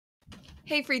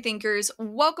Hey, freethinkers,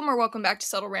 welcome back to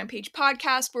Subtle Rampage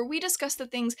Podcast, where we discuss the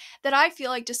things that I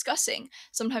feel like discussing.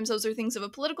 Sometimes those are things of a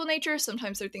political nature,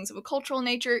 sometimes they're things of a cultural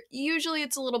nature. Usually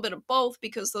it's a little bit of both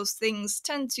because those things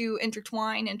tend to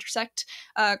intersect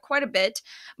quite a bit.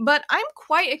 But I'm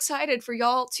quite excited for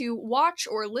y'all to watch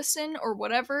or listen or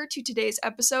whatever to today's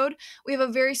episode. We have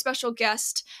a very special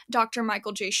guest, Dr.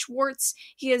 Michael J. Schwartz.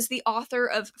 He is the author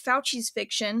of Fauci's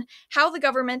Fiction, How the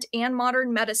Government and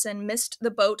Modern Medicine Missed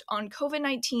the Boat on COVID-19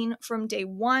 from Day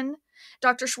One.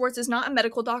 Dr. Schwartz is not a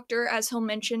medical doctor, as he'll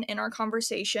mention in our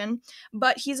conversation,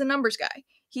 but he's a numbers guy.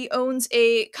 He owns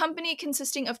a company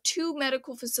consisting of 2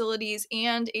 medical facilities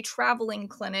and a traveling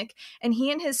clinic, and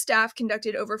he and his staff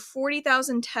conducted over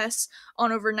 40,000 tests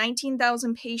on over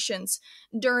 19,000 patients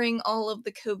during all of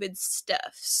the COVID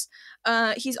stuffs.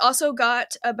 He's also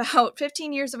got about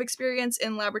 15 years of experience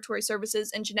in laboratory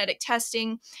services and genetic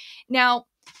testing. Now,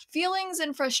 feelings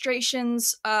and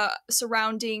frustrations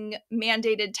surrounding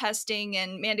mandated testing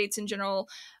and mandates in general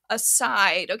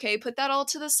aside, okay, put that all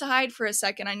to the side for a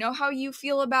second. I know how you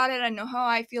feel about it. I know how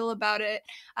I feel about it.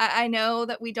 I know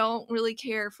that we don't really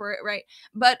care for it, right?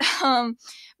 But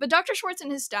Dr. Schwartz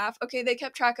and his staff, okay, they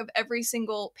kept track of every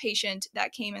single patient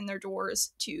that came in their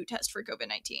doors to test for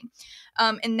COVID-19.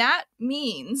 And that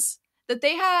means that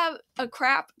they have a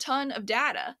crap ton of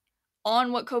data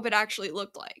on what COVID actually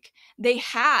looked like. They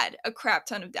had a crap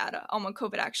ton of data on what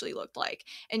COVID actually looked like.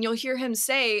 And you'll hear him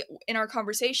say in our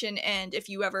conversation, and if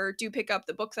you ever do pick up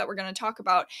the book that we're going to talk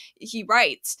about, he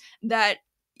writes that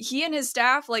he and his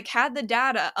staff had the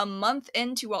data a month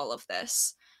into all of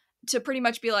this to pretty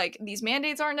much be like, these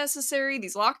mandates aren't necessary,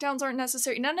 these lockdowns aren't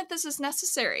necessary, none of this is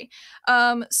necessary.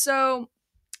 So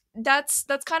that's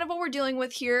kind of what we're dealing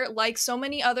with here. Like so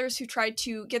many others who tried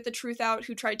to get the truth out,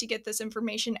 who tried to get this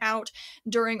information out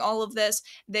during all of this,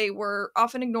 they were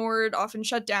often ignored, often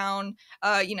shut down.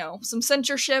 Some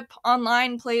censorship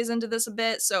online plays into this a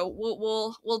bit, so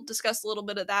we'll discuss a little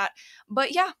bit of that.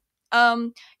 But yeah,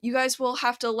 you guys will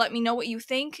have to let me know what you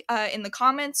think in the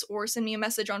comments, or send me a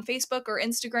message on Facebook or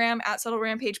Instagram at Subtle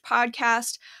Rampage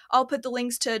Podcast. I'll put the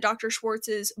links to Dr.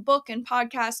 Schwartz's book and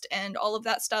podcast and all of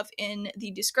that stuff in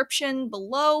the description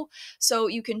below, so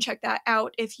you can check that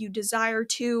out if you desire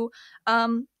to.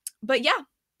 But yeah,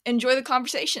 enjoy the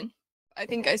conversation. I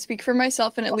think I speak for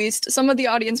myself and at least some of the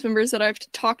audience members that I've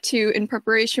talked to in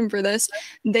preparation for this.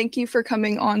 Thank you for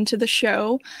coming on to the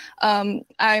show.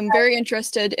 I'm very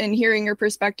interested in hearing your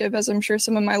perspective, as I'm sure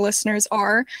some of my listeners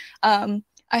are. I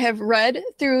have read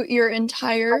through your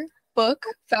entire book,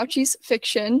 Fauci's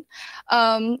Fiction.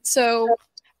 So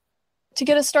to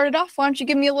get us started off, why don't you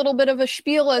give me a little bit of a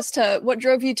spiel as to what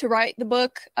drove you to write the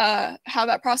book, how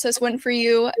that process went for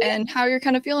you, and how you're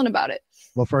kind of feeling about it.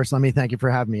 Well, first, let me thank you for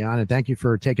having me on, and thank you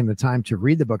for taking the time to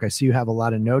read the book. I see you have a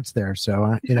lot of notes there,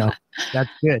 so that's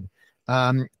good.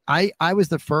 I was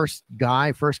the first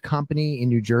company in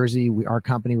New Jersey. Our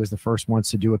company was the first ones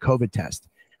to do a COVID test,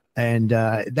 and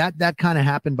that kind of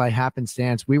happened by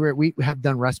happenstance. We have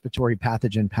done respiratory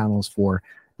pathogen panels for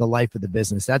the life of the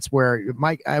business. That's where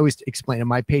I always explain it.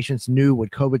 My patients knew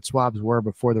what COVID swabs were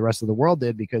before the rest of the world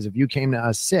did, because if you came to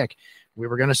us sick, we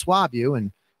were going to swab you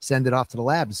and send it off to the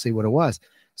lab to see what it was.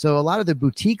 So a lot of the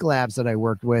boutique labs that I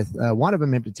worked with, one of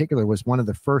them in particular was one of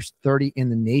the first 30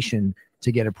 in the nation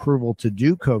to get approval to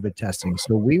do COVID testing.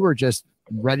 So we were just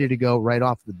ready to go right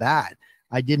off the bat.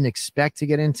 I didn't expect to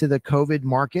get into the COVID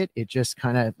market. It just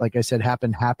kind of, like I said,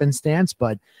 happenstance,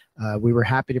 but we were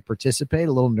happy to participate,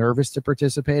 a little nervous to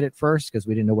participate at first because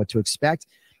we didn't know what to expect.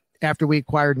 After we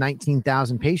acquired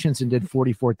 19,000 patients and did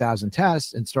 44,000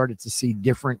 tests and started to see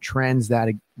different trends that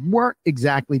weren't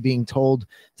exactly being told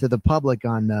to the public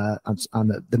on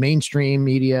the mainstream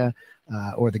media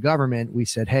or the government, we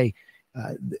said, hey,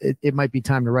 it might be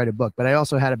time to write a book. But I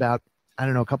also had about,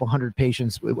 a couple hundred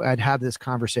patients. I'd have this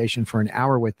conversation for an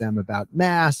hour with them about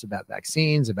masks, about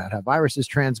vaccines, about how viruses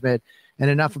transmit.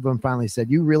 And enough of them finally said,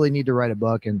 you really need to write a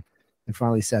book, and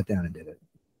finally sat down and did it.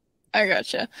 I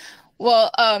gotcha.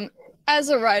 Well, as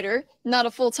a writer, not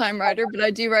a full-time writer, but I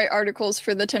do write articles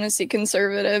for the Tennessee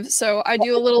Conservative. So I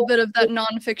do a little bit of that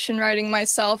nonfiction writing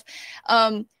myself.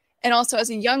 And also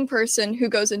as a young person who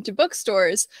goes into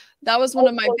bookstores, that was one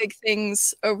of my big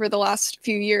things over the last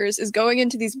few years, is going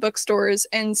into these bookstores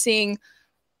and seeing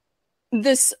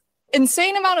this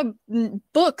insane amount of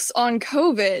books on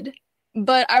COVID.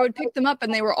 But I would pick them up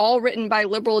and they were all written by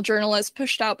liberal journalists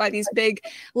pushed out by these big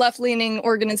left-leaning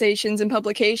organizations and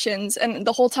publications. And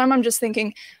the whole time I'm just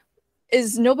thinking,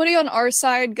 is nobody on our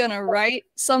side gonna write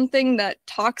something that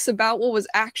talks about what was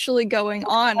actually going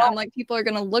on? I'm like, people are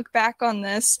gonna look back on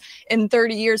this in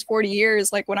 30 years, 40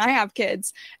 years, like when I have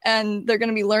kids, and they're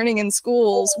gonna be learning in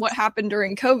schools what happened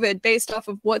during COVID based off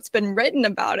of what's been written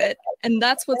about it. And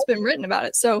that's what's been written about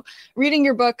it. So reading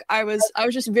your book, I was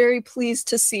just very pleased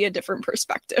to see a different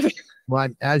perspective. Well,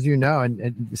 as you know,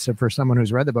 and so for someone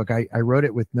who's read the book, I wrote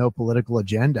it with no political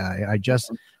agenda. I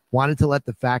just wanted to let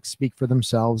the facts speak for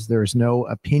themselves. There's no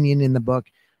opinion in the book.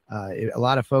 A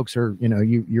lot of folks are,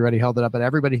 you already held it up, but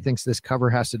everybody thinks this cover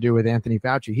has to do with Anthony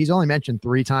Fauci. He's only mentioned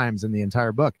 3 times in the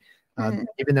entire book.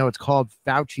 Even though it's called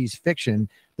Fauci's Fiction,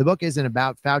 the book isn't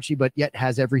about Fauci, but yet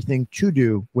has everything to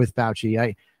do with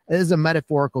Fauci. It is a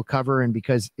metaphorical cover, and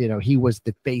because he was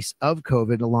the face of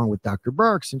COVID along with Dr.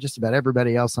 Birx and just about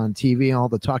everybody else on TV and all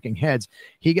the talking heads,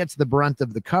 he gets the brunt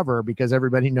of the cover because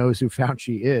everybody knows who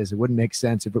Fauci is. It wouldn't make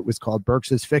sense if it was called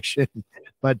Birx's Fiction,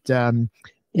 but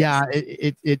yeah,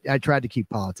 I tried to keep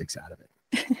politics out of it.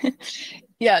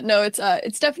 Yeah, no,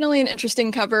 it's definitely an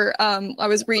interesting cover. I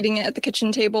was reading it at the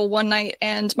kitchen table one night,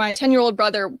 and my 10-year-old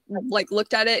brother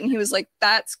looked at it, and he was like,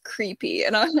 "That's creepy,"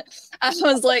 and I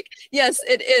was like, "Yes,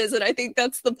 it is," and I think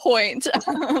that's the point.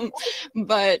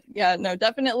 But yeah, no,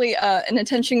 definitely an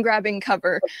attention-grabbing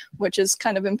cover, which is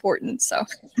kind of important. So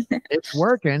it's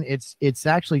working. It's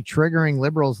actually triggering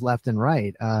liberals left and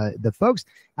right. The folks,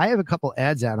 I have a couple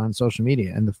ads out on social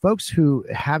media, and the folks who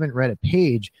haven't read a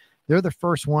page, they're the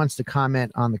first ones to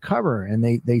comment on the cover, and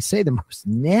they say the most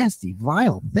nasty,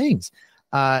 vile things.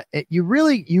 You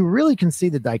really can see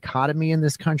the dichotomy in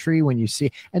this country when you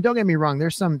see. And don't get me wrong,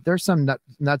 there's some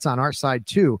nuts on our side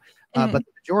too, but the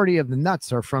majority of the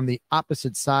nuts are from the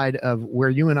opposite side of where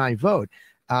you and I vote.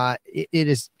 It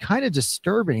is kind of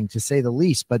disturbing to say the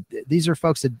least. But these are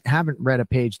folks that haven't read a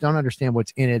page, don't understand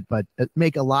what's in it, but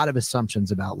make a lot of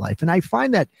assumptions about life. And I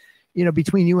find that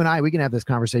between you and I, we can have this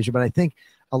conversation, but I think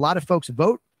a lot of folks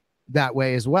vote that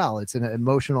way as well. It's an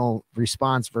emotional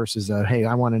response versus hey,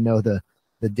 I want to know the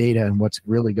data and what's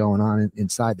really going on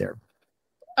inside there.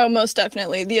 Oh, most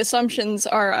definitely. The assumptions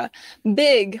are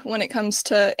big when it comes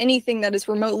to anything that is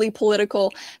remotely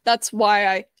political. That's why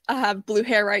I have blue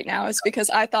hair right now, is because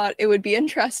I thought it would be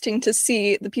interesting to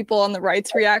see the people on the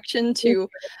right's reaction to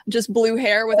just blue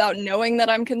hair without knowing that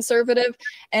I'm conservative.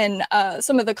 And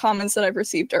some of the comments that I've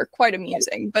received are quite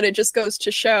amusing, but it just goes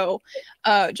to show,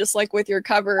 just like with your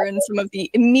cover and some of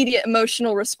the immediate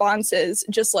emotional responses,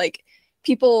 just like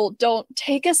people don't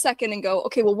take a second and go,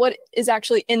 okay, well, what is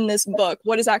actually in this book?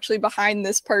 What is actually behind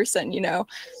this person,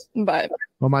 But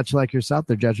well, much like yourself,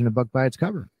 they're judging a book by its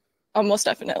cover. Almost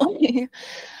definitely.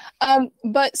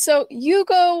 But so you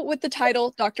go with the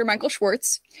title Dr. Michael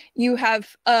Schwartz. You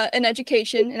have an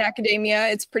education in academia.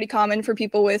 It's pretty common for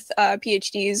people with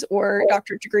PhDs or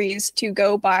doctorate degrees to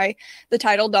go by the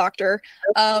title doctor.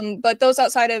 But those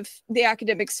outside of the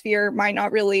academic sphere might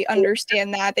not really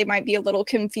understand that. They might be a little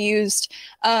confused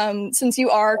since you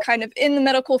are kind of in the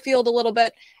medical field a little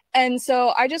bit. And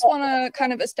so I just want to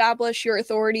kind of establish your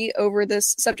authority over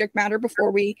this subject matter before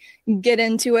we get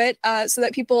into it, so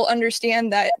that people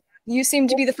understand that you seem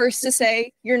to be the first to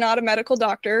say you're not a medical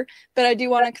doctor, but I do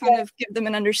want to kind of give them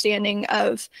an understanding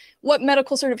of what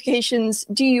medical certifications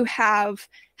do you have,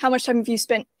 how much time have you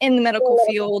spent in the medical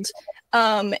field,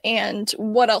 and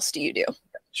what else do you do?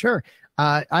 Sure.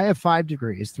 I have 5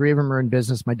 degrees. 3 of them are in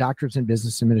business. My doctorate's in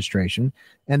business administration.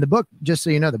 And the book, just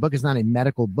so you know, the book is not a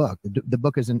medical book. The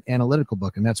book is an analytical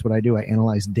book, and that's what I do. I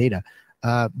analyze data.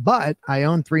 But I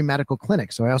own 3 medical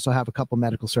clinics. So I also have a couple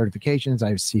medical certifications. I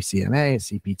have CCMA,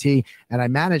 CPT, and I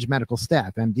manage medical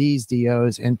staff, MDs,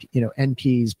 DOs, and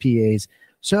NPs, PAs.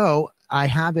 So I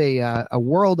have a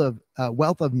world of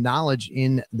wealth of knowledge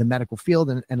in the medical field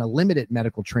and a limited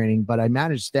medical training, but I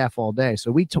manage staff all day.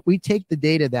 So we take the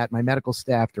data that my medical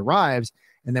staff derives,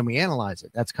 and then we analyze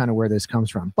it. That's kind of where this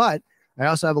comes from. But I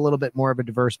also have a little bit more of a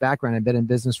diverse background. I've been in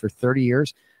business for 30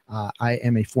 years. I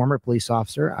am a former police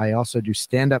officer. I also do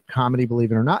stand-up comedy,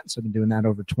 believe it or not. So I've been doing that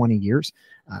over 20 years.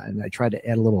 And I tried to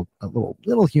add a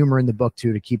little humor in the book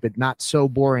too, to keep it not so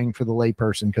boring for the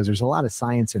layperson, because there's a lot of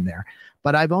science in there.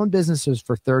 But I've owned businesses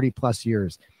for 30 plus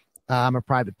years. I'm a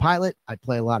private pilot. I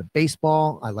play a lot of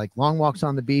baseball. I like long walks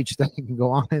on the beach. I can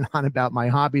go on and on about my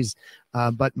hobbies.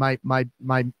 But my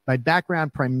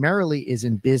background primarily is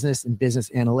in business and business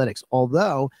analytics,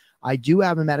 although I do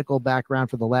have a medical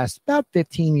background for the last about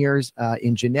 15 years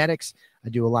in genetics. I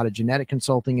do a lot of genetic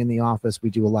consulting in the office. We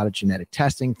do a lot of genetic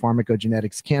testing,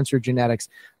 pharmacogenetics, cancer genetics.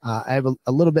 I have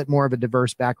a little bit more of a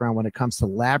diverse background when it comes to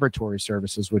laboratory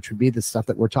services, which would be the stuff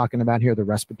that we're talking about here, the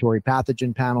respiratory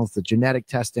pathogen panels, the genetic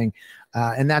testing.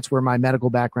 And that's where my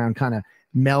medical background kind of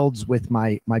melds with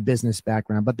my business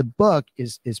background. But the book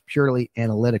is purely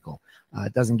analytical.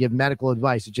 It doesn't give medical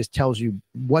advice. It just tells you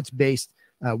what's based,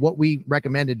 what we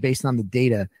recommended based on the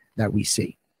data that we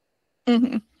see.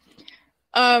 Mm-hmm.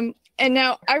 And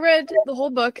now I read the whole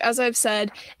book, as I've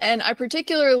said, and I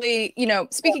particularly,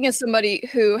 speaking as somebody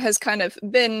who has kind of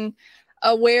been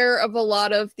aware of a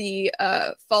lot of the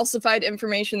falsified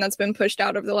information that's been pushed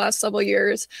out over the last several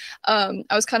years. I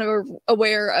was kind of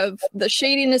aware of the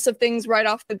shadiness of things right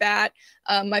off the bat,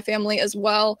 my family as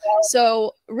well.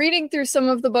 So reading through some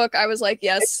of the book, I was like,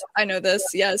 yes, I know this.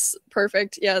 Yes,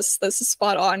 perfect. Yes, this is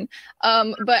spot on.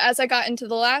 But as I got into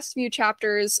the last few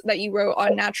chapters that you wrote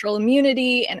on natural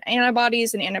immunity and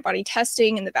antibodies and antibody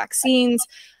testing and the vaccines,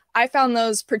 I found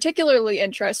those particularly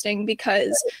interesting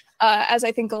because as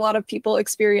I think a lot of people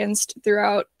experienced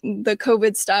throughout the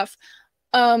COVID stuff,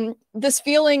 this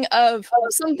feeling of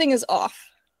something is off,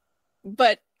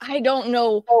 but I don't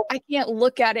know. I can't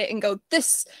look at it and go,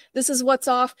 this is what's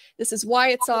off. This is why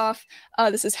it's off.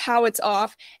 This is how it's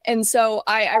off. And so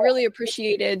I really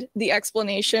appreciated the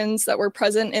explanations that were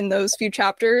present in those few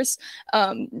chapters.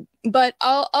 But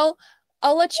I'll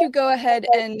let you go ahead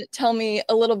and tell me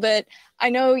a little bit. I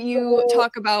know you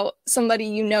talk about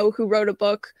somebody who wrote a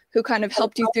book, who kind of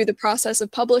helped you through the process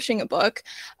of publishing a book.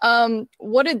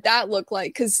 What did that look like?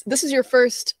 Because this is your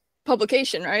first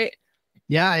publication, right?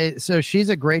 Yeah, so she's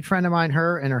a great friend of mine.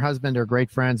 Her and her husband are great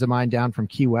friends of mine down from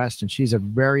Key West, and she's a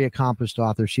very accomplished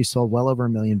author. She sold well over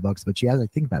 1 million books, but she has, I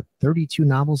think, about 32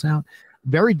 novels out.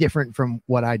 Very different from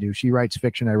what I do. She writes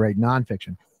fiction, I write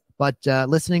nonfiction. But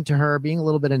listening to her, being a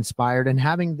little bit inspired, and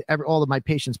having all of my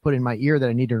patients put in my ear that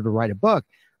I needed her to write a book,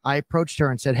 I approached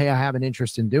her and said, hey, I have an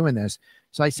interest in doing this.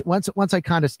 So once I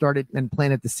kind of started and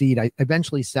planted the seed, I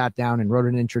eventually sat down and wrote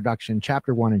an introduction,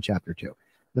 chapter 1 and chapter 2.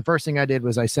 The first thing I did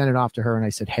was I sent it off to her and I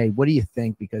said, hey, what do you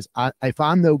think? Because if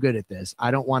I'm no good at this,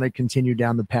 I don't want to continue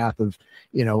down the path of,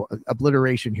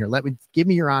 obliteration here. Give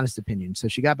me your honest opinion. So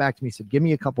she got back to me, said, give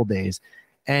me a couple days.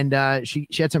 And she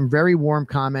had some very warm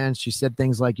comments. She said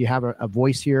things like, you have a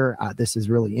voice here. This is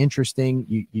really interesting.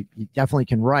 You definitely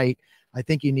can write. I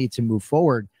think you need to move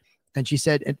forward. And she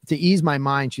said, to ease my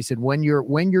mind, she said, when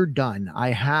you're done, I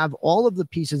have all of the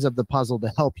pieces of the puzzle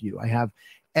to help you. I have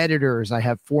editors, I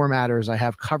have formatters, I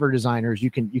have cover designers.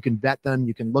 You can vet them,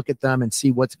 you can look at them and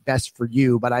see what's best for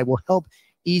you, but I will help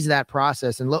ease that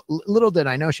process. And little did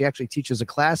I know, she actually teaches a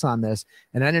class on this,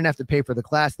 and I didn't have to pay for the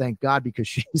class, thank God, because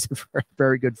she's a very,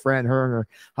 very good friend. Her and her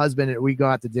husband, and we go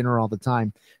out to dinner all the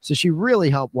time. So she really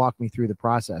helped walk me through the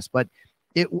process. But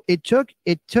it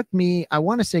took me, I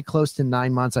want to say, close to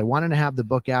 9 months. I wanted to have the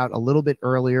book out a little bit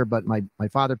earlier, but my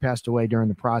father passed away during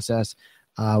the process,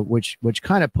 which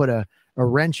kind of put a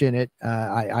wrench in it.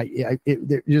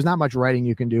 There's not much writing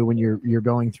you can do when you're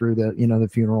going through the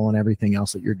funeral and everything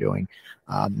else that you're doing.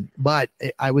 But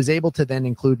I was able to then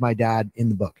include my dad in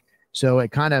the book. So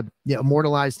it kind of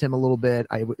immortalized him a little bit.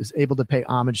 I was able to pay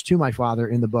homage to my father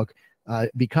in the book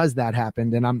because that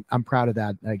happened. And I'm proud of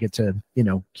that. I get to,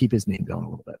 keep his name going a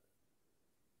little bit.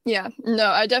 Yeah, no,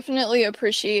 I definitely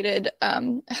appreciated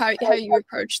how you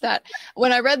approached that.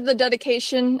 When I read the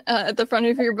dedication at the front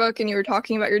of your book and you were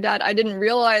talking about your dad, I didn't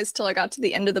realize till I got to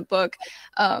the end of the book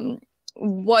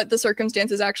what the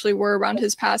circumstances actually were around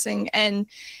his passing. And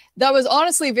that was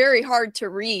honestly very hard to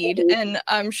read. And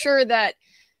I'm sure that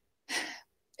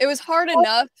it was hard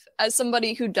enough as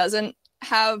somebody who doesn't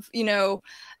have,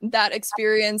 that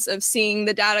experience of seeing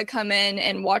the data come in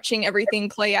and watching everything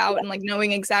play out and like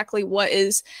knowing exactly what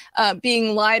is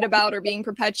being lied about or being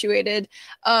perpetuated.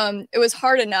 It was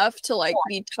hard enough to like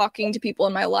be talking to people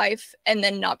in my life and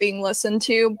then not being listened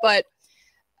to. But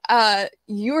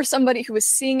you were somebody who was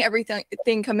seeing everything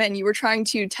come in. You were trying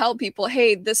to tell people,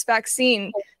 hey, this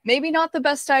vaccine, maybe not the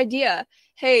best idea.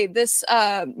 Hey, this,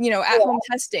 at-home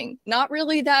testing, not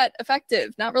really that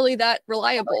effective, not really that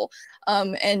reliable.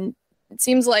 And it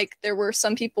seems like there were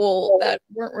some people that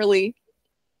weren't really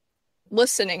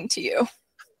listening to you.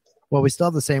 Well, we still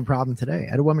have the same problem today.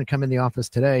 I had a woman come in the office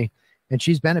today, and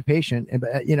she's been a patient. And,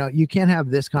 you can't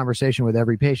have this conversation with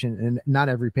every patient, and not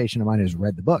every patient of mine has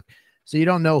read the book. So you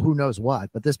don't know who knows what.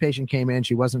 But this patient came in.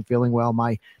 She wasn't feeling well.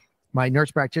 My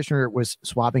nurse practitioner was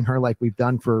swabbing her like we've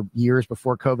done for years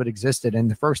before COVID existed.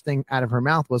 And the first thing out of her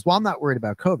mouth was, well, I'm not worried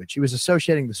about COVID. She was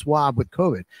associating the swab with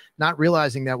COVID, not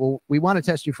realizing that, well, we want to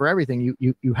test you for everything.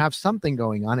 You have something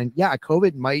going on. And yeah,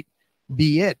 COVID might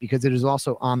be it because it is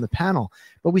also on the panel.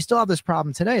 But we still have this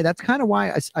problem today. That's kind of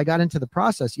why I got into the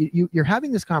process. You're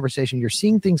having this conversation. You're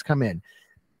seeing things come in.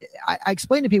 I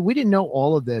explained to people, we didn't know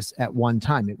all of this at one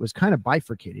time. It was kind of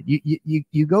bifurcated.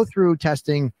 You go through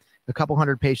testing. a couple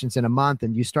hundred patients in a month,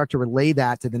 and you start to relay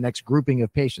that to the next grouping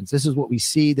of patients. This is what we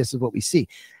see. This is what we see.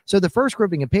 So the first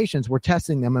grouping of patients, we're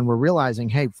testing them and we're realizing,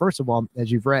 hey, first of all,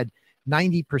 as you've read,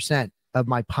 90% of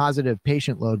my positive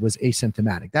patient load was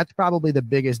asymptomatic. That's probably the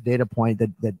biggest data point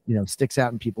that sticks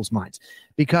out in people's minds,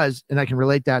 because, and I can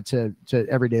relate that to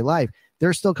everyday life.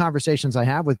 There's still conversations I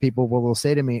have with people where they'll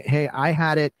say to me, hey, I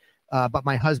had it, but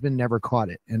my husband never caught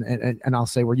it. And I'll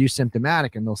say, were you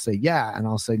symptomatic? And they'll say, yeah. And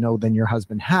I'll say, no, then your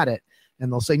husband had it.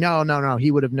 And they'll say, no,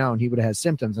 he would have known. He would have had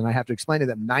symptoms. And I have to explain to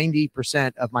them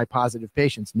 90% of my positive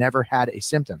patients never had a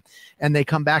symptom. And they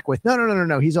come back with,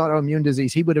 no, he's autoimmune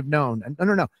disease. He would have known. And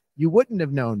no, you wouldn't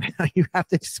have known. You have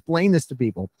to explain this to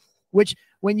people, which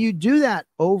when you do that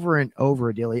over and over,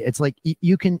 Adelia, it's like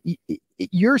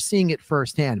you're seeing it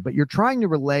firsthand, but you're trying to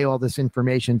relay all this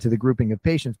information to the grouping of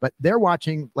patients, but they're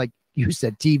watching, like you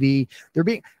said, TV. I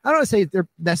don't want to say they're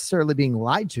necessarily being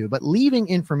lied to, but leaving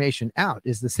information out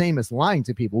is the same as lying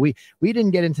to people. We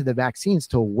didn't get into the vaccines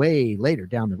till way later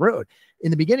down the road.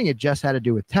 In the beginning, it just had to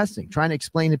do with testing, trying to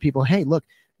explain to people, hey, look,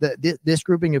 this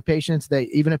grouping of patients, they,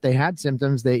 even if they had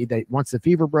symptoms, they once the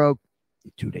fever broke,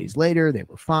 2 days later, they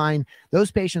were fine.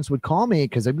 Those patients would call me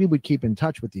because we would keep in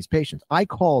touch with these patients. I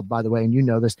called, by the way, and you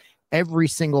know this, every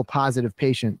single positive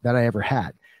patient that I ever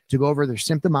had to go over their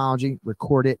symptomology,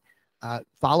 record it,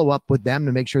 follow up with them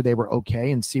to make sure they were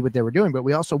okay and see what they were doing. But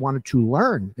we also wanted to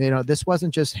learn. This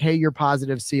wasn't just, hey, you're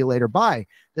positive, see you later, bye.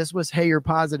 This was, hey, you're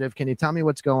positive. Can you tell me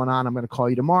what's going on? I'm going to call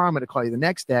you tomorrow. I'm going to call you the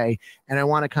next day. And I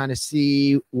want to kind of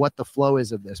see what the flow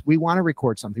is of this. We want to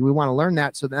record something. We want to learn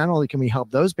that. So not only can we help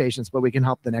those patients, but we can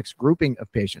help the next grouping of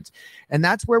patients. And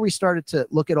that's where we started to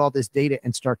look at all this data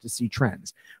and start to see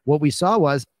trends. What we saw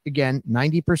was, again,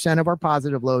 90% of our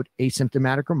positive load,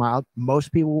 asymptomatic or mild.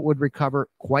 Most people would recover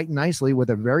quite nicely with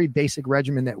a very basic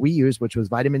regimen that we use, which was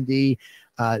vitamin D,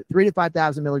 3,000 to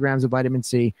 5,000 milligrams of vitamin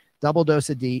C, double dose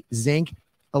of D, zinc,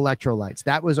 electrolytes.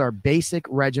 That was our basic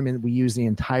regimen we used the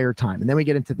entire time. And then we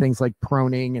get into things like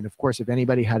proning. And of course, if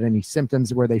anybody had any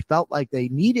symptoms where they felt like they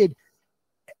needed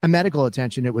a medical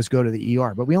attention, it was go to the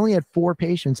ER. But we only had 4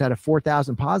 patients out of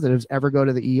 4,000 positives ever go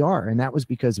to the ER. And that was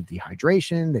because of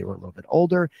dehydration. They were a little bit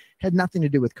older, had nothing to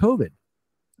do with COVID.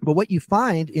 But what you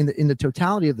find in the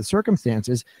totality of the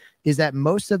circumstances is that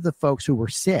most of the folks who were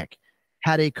sick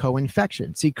had a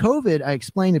co-infection. See, COVID, I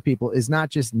explain to people, is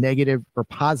not just negative or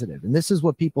positive. And this is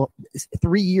what people,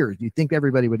 3 years, you think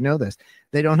everybody would know this.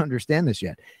 They don't understand this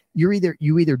yet. You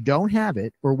either don't have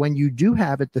it, or when you do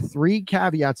have it, the 3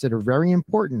 caveats that are very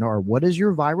important are, what is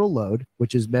your viral load,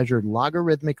 which is measured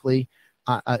logarithmically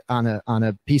on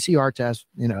a PCR test,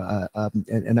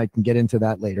 and I can get into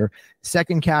that later.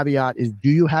 Second caveat is, do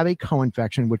you have a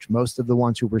co-infection, which most of the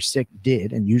ones who were sick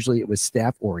did, and usually it was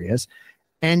Staph aureus,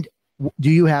 and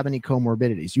do you have any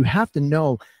comorbidities? You have to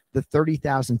know the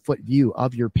 30,000-foot view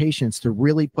of your patients to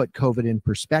really put COVID in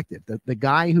perspective. The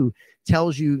guy who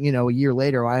tells you, a year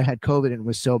later, I had COVID and it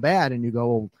was so bad, and you go,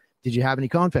 well, did you have any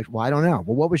co-infection? Well, I don't know.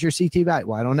 Well, what was your CT value?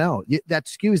 Well, I don't know. That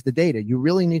skews the data. You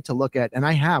really need to look at, and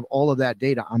I have all of that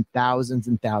data on thousands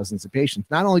and thousands of patients.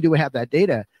 Not only do we have that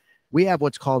data, we have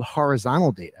what's called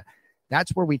horizontal data.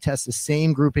 That's where we test the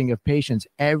same grouping of patients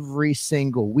every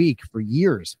single week for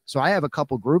years. So I have a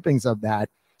couple groupings of that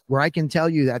where I can tell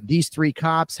you that these 3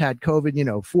 cops had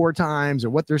COVID, 4 times, or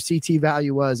what their CT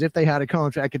value was. If they had a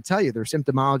co-infection, I could tell you their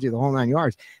symptomology, the whole 9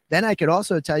 yards. Then I could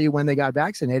also tell you when they got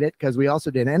vaccinated, because we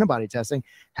also did antibody testing,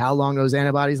 how long those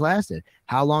antibodies lasted,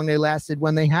 how long they lasted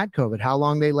when they had COVID, how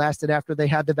long they lasted after they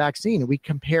had the vaccine. And we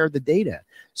compared the data.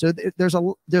 So there's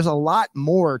a lot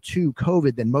more to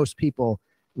COVID than most people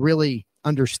really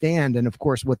understand. And of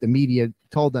course, what the media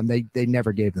told them, they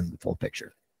never gave them the full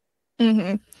picture.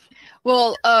 Mm-hmm.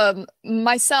 Well,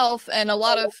 myself and a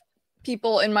lot of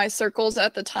people in my circles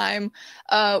at the time,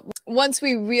 once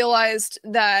we realized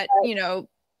that,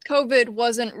 COVID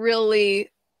wasn't really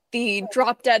the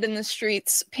drop dead in the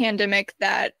streets pandemic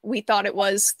that we thought it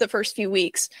was the first few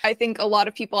weeks, I think a lot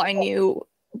of people I knew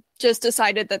just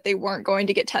decided that they weren't going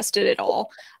to get tested at all.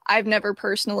 I've never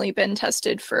personally been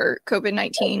tested for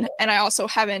COVID-19, and I also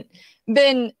haven't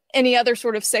been any other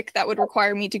sort of sick that would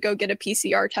require me to go get a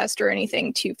PCR test or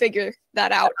anything to figure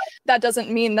that out. That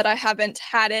doesn't mean that I haven't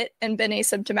had it and been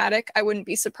asymptomatic. I wouldn't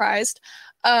be surprised.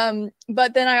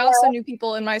 But then I also knew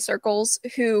people in my circles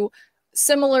who,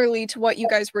 similarly to what you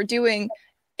guys were doing,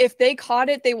 if they caught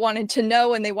it, they wanted to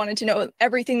know, and they wanted to know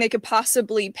everything they could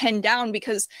possibly pin down,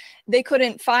 because they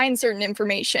couldn't find certain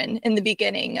information in the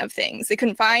beginning of things. They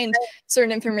couldn't find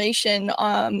certain information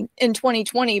in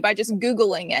 2020 by just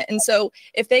Googling it. And so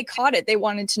if they caught it, they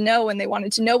wanted to know, and they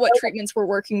wanted to know what treatments were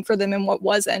working for them and what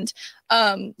wasn't.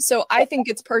 So I think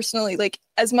it's personally, like,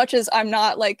 as much as I'm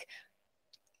not like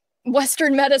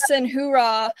Western medicine,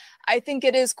 hoorah, I think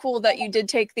it is cool that you did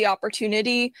take the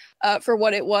opportunity for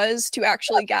what it was to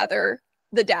actually gather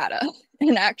the data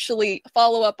and actually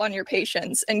follow up on your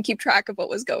patients and keep track of what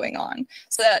was going on,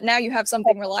 so that now you have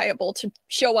something reliable to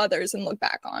show others and look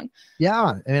back on.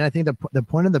 Yeah. I mean, I think the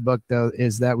point of the book, though,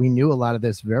 is that we knew a lot of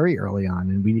this very early on,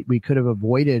 and we could have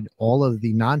avoided all of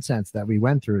the nonsense that we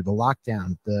went through, the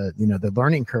lockdown, the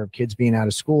learning curve, kids being out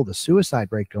of school, the suicide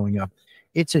rate going up.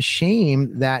 It's a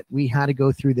shame that we had to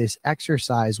go through this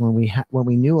exercise when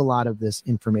we knew a lot of this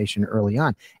information early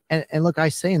on. And look, I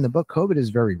say in the book, COVID is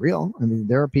very real. I mean,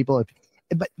 there are people,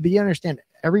 but you understand,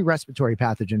 every respiratory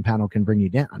pathogen panel can bring you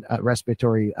down.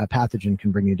 Respiratory pathogen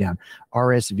can bring you down.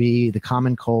 RSV, the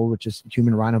common cold, which is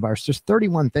human rhinovirus. There's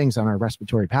 31 things on our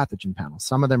respiratory pathogen panel.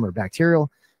 Some of them are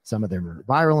bacterial, some of them are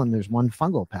viral, and there's one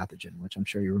fungal pathogen, which I'm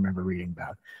sure you remember reading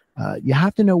about. You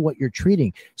have to know what you're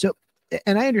treating. So,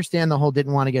 and I understand the whole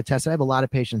didn't want to get tested. I have a lot of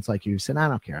patients like you said, I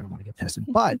don't care, I don't want to get tested.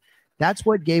 But that's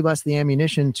what gave us the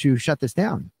ammunition to shut this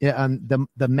down. The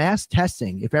mass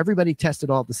testing, if everybody tested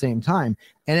all at the same time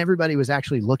and everybody was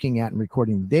actually looking at and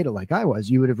recording the data like I was,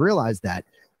 you would have realized that,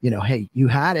 hey, you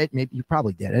had it. Maybe you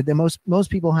probably did it. Most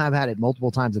people have had it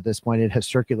multiple times at this point. It has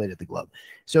circulated the globe.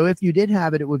 So if you did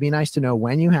have it, it would be nice to know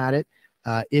when you had it.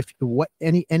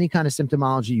 Any kind of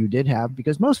symptomology you did have,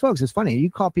 because most folks, it's funny, you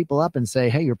call people up and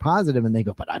say, hey, you're positive, and they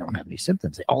go, but I don't have any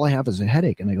symptoms. All I have is a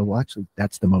headache. And I go, well, actually,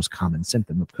 that's the most common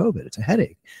symptom of COVID. It's a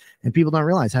headache. And people don't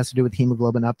realize it has to do with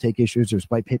hemoglobin uptake issues. There's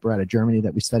white paper out of Germany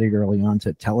that we studied early on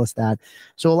to tell us that.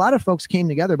 So a lot of folks came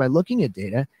together by looking at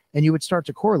data, and you would start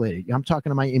to correlate it. I'm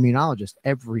talking to my immunologist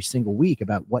every single week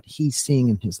about what he's seeing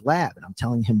in his lab, and I'm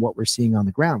telling him what we're seeing on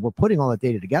the ground. We're putting all that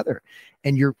data together,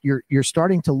 and you're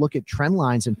starting to look at trend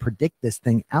lines and predict this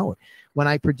thing out. When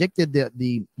I predicted the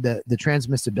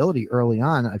transmissibility early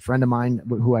on, a friend of mine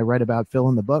who I read about, Phil,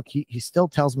 in the book, he still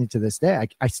tells me to this day,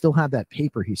 I still have that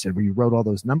paper, he said, where you wrote all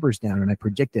those numbers down, and I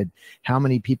predicted how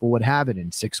many people would have it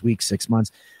in 6 weeks, 6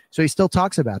 months. So he still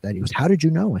talks about that. He goes, how did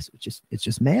you know? I said, it's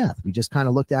just math. We just kind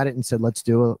of looked at it and said, let's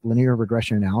do a linear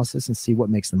regression analysis and see what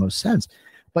makes the most sense.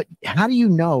 But how do you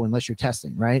know unless you're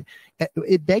testing, right?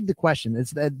 It begged the question.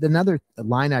 It's another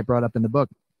line I brought up in the book.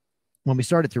 When we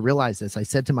started to realize this, I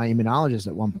said to my immunologist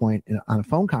at one point on a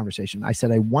phone conversation, I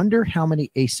said, I wonder how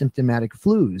many asymptomatic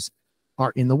flus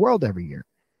are in the world every year.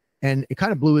 And it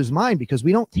kind of blew his mind, because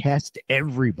we don't test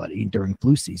everybody during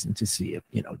flu season to see if,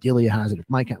 Adelia has it, if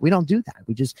Mike has it. We don't do that.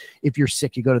 We just, if you're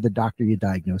sick, you go to the doctor, you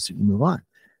diagnose it, and you move on.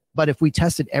 But if we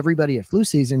tested everybody at flu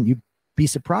season, you'd be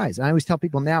surprised. And I always tell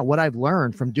people now what I've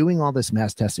learned from doing all this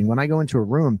mass testing. When I go into a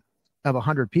room of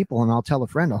 100 people, and I'll tell a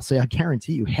friend, I'll say, I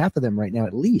guarantee you half of them right now,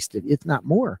 at least, if not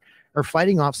more, are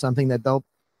fighting off something that they'll,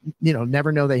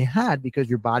 never know they had, because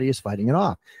your body is fighting it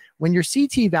off. When your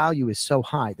CT value is so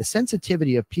high, the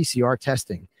sensitivity of PCR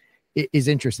testing is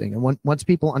interesting. And once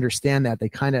people understand that, they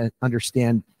kind of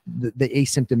understand the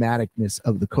asymptomaticness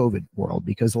of the COVID world,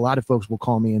 because a lot of folks will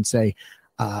call me and say,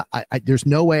 there's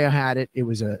no way I had it. It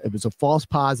was a false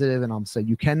positive. And I'll say,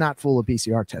 you cannot fool a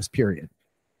PCR test, period.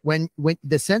 When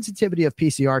the sensitivity of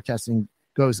PCR testing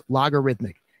goes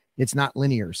logarithmic, it's not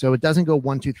linear. So it doesn't go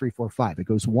 1, 2, 3, 4, 5. It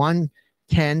goes 1,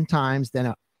 10 times, then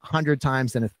 100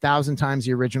 times, then 1,000 times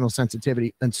the original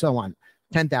sensitivity, and so on.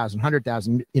 10,000,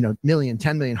 100,000, million,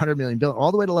 10 million, 100 million, billion,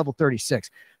 all the way to level 36.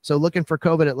 So looking for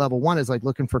COVID at level 1 is like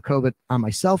looking for COVID on my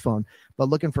cell phone, but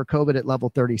looking for COVID at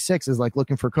level 36 is like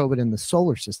looking for COVID in the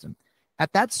solar system.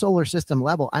 At that solar system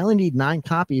level, I only need 9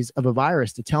 copies of a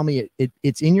virus to tell me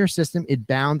it's in your system, it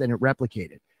bound, and it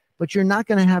replicated. But you're not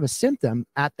going to have a symptom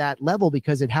at that level,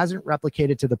 because it hasn't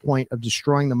replicated to the point of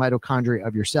destroying the mitochondria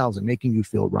of your cells and making you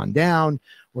feel run down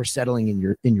or settling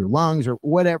in your lungs or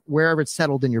whatever, wherever it's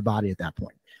settled in your body at that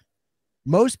point.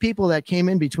 Most people that came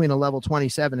in between a level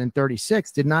 27 and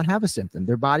 36 did not have a symptom.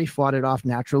 Their body fought it off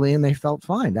naturally and they felt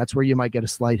fine. That's where you might get a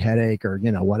slight headache or,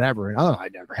 whatever. And,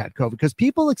 I never had COVID, because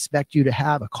people expect you to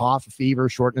have a cough, a fever,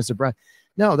 shortness of breath.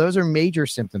 No, those are major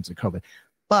symptoms of COVID.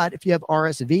 But if you have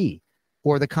RSV,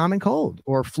 or the common cold,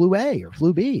 or flu A or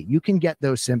flu B, you can get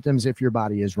those symptoms if your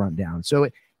body is run down. So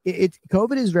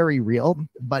COVID is very real,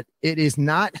 but it is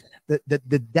not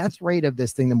the death rate of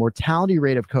this thing. The mortality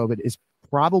rate of COVID is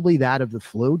probably that of the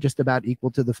flu, just about equal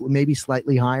to the flu, maybe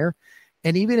slightly higher.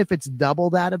 And even if it's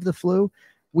double that of the flu,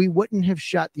 we wouldn't have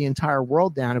shut the entire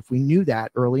world down if we knew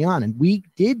that early on. And we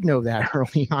did know that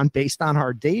early on based on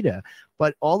our data.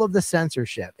 But all of the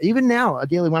censorship, even now,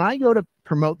 Adelia, when I go to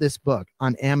promote this book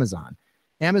on Amazon,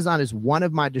 Amazon is one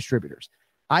of my distributors.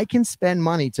 I can spend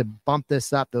money to bump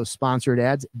this up, those sponsored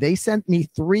ads. They sent me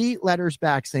 3 letters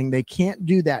back saying they can't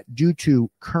do that due to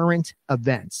current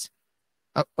events.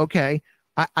 Okay.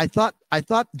 I thought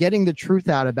getting the truth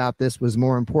out about this was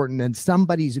more important than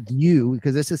somebody's view,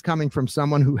 because this is coming from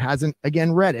someone who hasn't,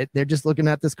 again, read it. They're just looking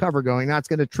at this cover going, that's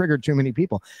going to trigger too many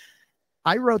people.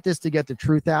 I wrote this to get the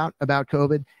truth out about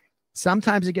COVID.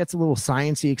 Sometimes it gets a little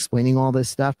sciencey explaining all this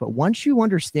stuff, but once you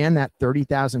understand that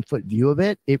 30,000 foot view of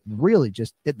it, it really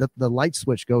just, the light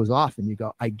switch goes off and you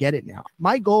go, I get it now.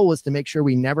 My goal was to make sure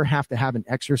we never have to have an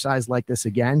exercise like this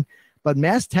again, but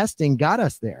mass testing got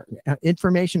us there.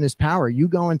 Information is power. You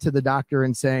go into the doctor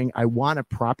and saying, I want a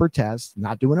proper test,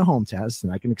 not doing a home test,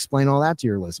 and I can explain all that to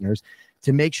your listeners,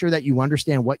 to make sure that you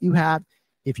understand what you have.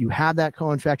 If you have that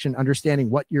co-infection, understanding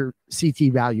what your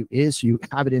CT value is, so you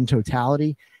have it in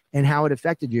totality, and how it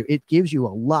affected you. It gives you a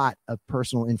lot of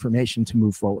personal information to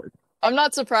move forward. I'm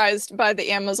not surprised by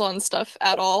the Amazon stuff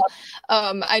at all.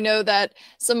 I know that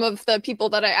some of the people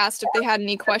that I asked if they had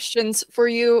any questions for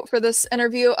you for this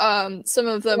interview, some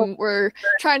of them were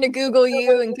trying to Google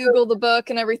you and Google the book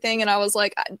and everything. And I was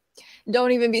like,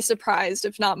 don't even be surprised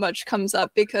if not much comes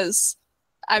up, because,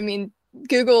 I mean,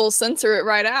 Google will censor it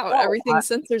right out. Everything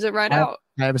censors it right out.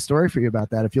 I have a story for you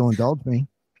about that, if you'll indulge me.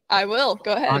 I will.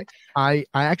 Go ahead. I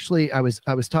actually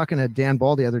was talking to Dan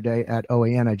Ball the other day at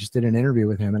OAN. I just did an interview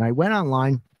with him, and I went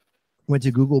online, went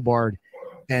to Google Bard,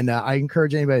 and I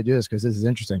encourage anybody to do this because this is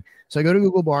interesting. So I go to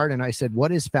Google Bard and I said,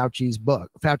 what is Fauci's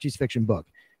fiction book?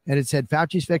 And it said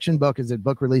Fauci's fiction book is a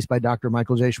book released by Dr.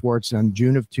 Michael J. Schwartz in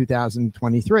June of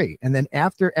 2023. And then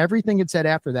after everything it said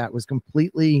after that was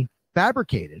completely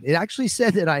fabricated. It actually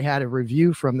said that I had a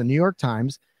review from the New York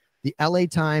Times, the LA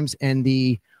Times, and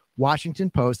the Washington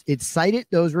Post. It cited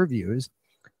those reviews.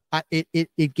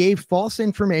 It gave false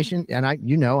information. And I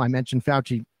mentioned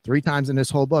Fauci 3 times in this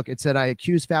whole book. It said I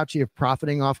accused Fauci of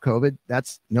profiting off COVID.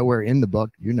 That's nowhere in the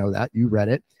book. You know that. You read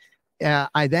it.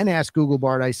 I then asked Google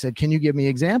Bard, I said, can you give me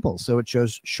examples? So it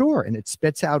shows, sure. And it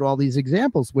spits out all these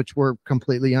examples, which were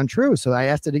completely untrue. So I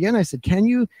asked it again. I said, can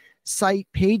you cite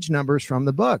page numbers from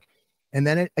the book? And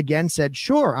then it again said,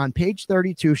 sure, on page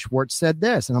 32, Schwartz said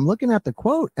this. And I'm looking at the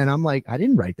quote and I'm like, I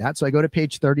didn't write that. So I go to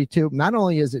page 32. Not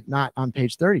only is it not on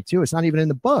page 32, it's not even in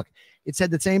the book. It said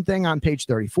the same thing on page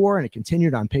 34 and it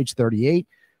continued on page 38.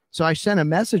 So I sent a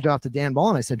message off to Dan Ball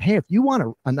and I said, hey, if you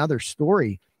want another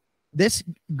story, this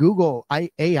Google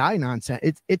AI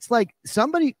nonsense, it's like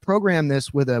somebody programmed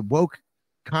this with a woke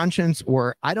conscience,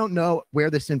 or I don't know where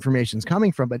this information is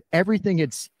coming from, but everything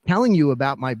it's telling you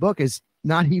about my book is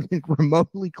not even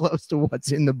remotely close to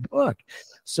what's in the book.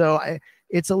 So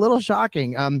it's a little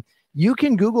shocking. You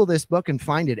can Google this book and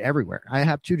find it everywhere. I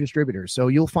have 2 distributors. So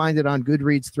you'll find it on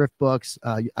Goodreads, Thrift Books,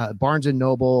 Barnes &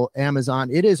 Noble,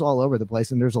 Amazon. It is all over the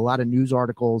place. And there's a lot of news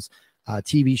articles,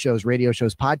 TV shows, radio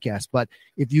shows, podcasts. But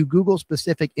if you Google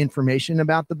specific information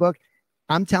about the book,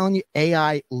 I'm telling you,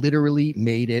 AI literally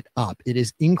made it up. It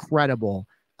is incredible.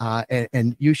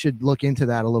 And you should look into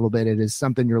that a little bit. It is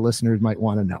something your listeners might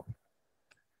want to know.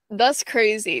 That's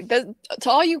crazy. To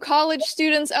all you college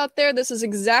students out there, this is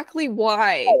exactly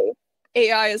why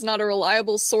AI is not a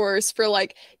reliable source for,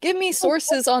 like, give me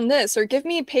sources on this or give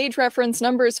me page reference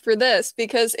numbers for this,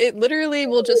 because it literally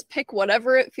will just pick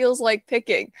whatever it feels like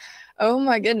picking. Oh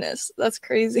my goodness, that's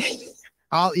crazy.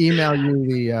 I'll email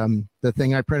you the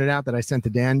thing I printed out that I sent to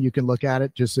Dan. You can look at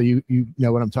it just so you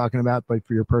know what I'm talking about. But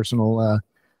for your personal,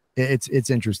 it's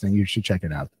interesting. You should check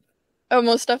it out. Oh,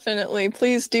 most definitely.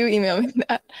 Please do email me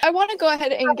that. I want to go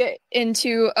ahead and get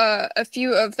into a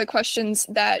few of the questions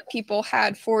that people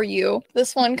had for you.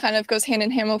 This one kind of goes hand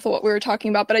in hand with what we were talking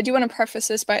about, but I do want to preface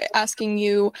this by asking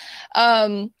you,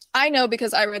 I know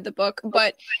because I read the book,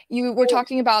 but you were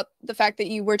talking about the fact that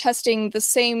you were testing the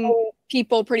same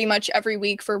people pretty much every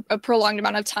week for a prolonged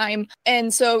amount of time.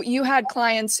 And so you had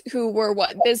clients who were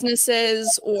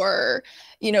businesses, or,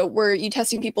 were you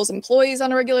testing people's employees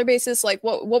on a regular basis? Like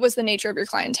what was the nature of your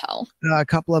clientele? A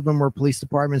couple of them were police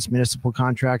departments, municipal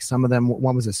contracts. Some of them,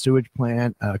 one was a sewage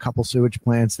plant, a couple sewage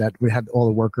plants that we had all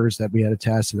the workers that we had to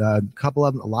test. A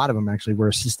lot of them actually were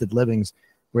assisted livings,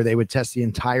 where they would test the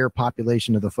entire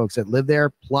population of the folks that live there,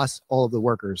 plus all of the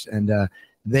workers. And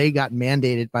they got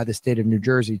mandated by the state of New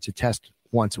Jersey to test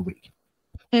once a week.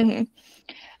 Mm-hmm.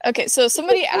 Okay, so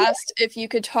somebody asked if you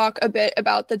could talk a bit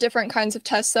about the different kinds of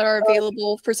tests that are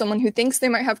available for someone who thinks they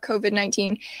might have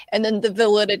COVID-19, and then the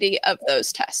validity of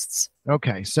those tests.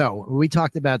 Okay, so we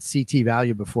talked about CT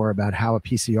value before, about how a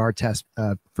PCR test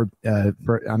on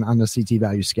the CT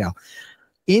value scale.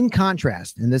 In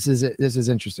contrast, and this is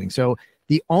interesting. So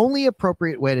the only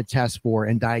appropriate way to test for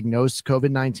and diagnose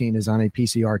COVID-19 is on a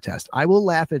PCR test. I will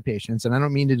laugh at patients, and I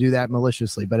don't mean to do that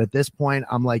maliciously, but at this point,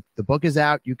 I'm like, the book is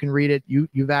out. You can read it.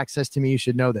 You've access to me. You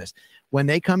should know this. When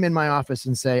they come in my office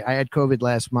and say, I had COVID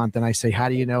last month, and I say, how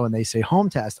do you know? And they say, home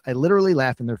test, I literally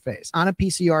laugh in their face. On a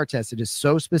PCR test, it is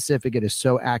so specific. It is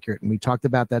so accurate. And we talked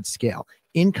about that scale.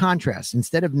 In contrast,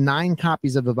 instead of 9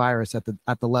 copies of a virus at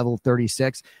the level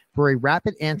 36, for a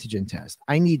rapid antigen test,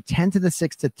 I need 10 to the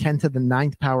 6th to 10 to the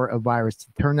 9th power of virus to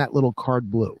turn that little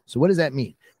card blue. So what does that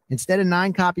mean? Instead of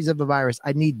 9 copies of a virus,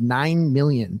 I need 9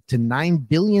 million to 9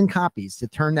 billion copies to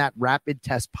turn that rapid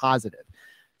test positive.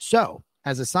 So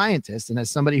as a scientist and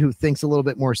as somebody who thinks a little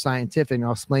bit more scientific, and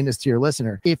I'll explain this to your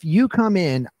listener, if you come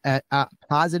in at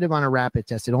positive on a rapid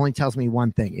test, it only tells me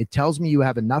one thing. It tells me you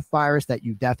have enough virus that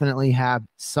you definitely have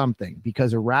something,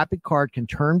 because a rapid card can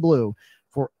turn blue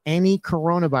for any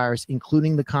coronavirus,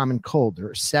 including the common cold.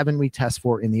 There are 7 we test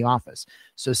for in the office.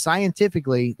 So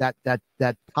scientifically,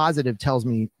 that positive tells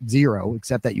me 0,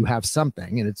 except that you have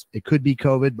something, and it could be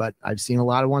COVID, but I've seen a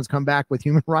lot of ones come back with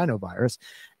human rhinovirus.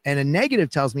 And a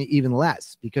negative tells me even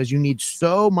less, because you need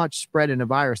so much spread in a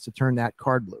virus to turn that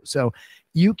card blue. So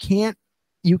you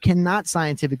cannot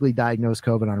scientifically diagnose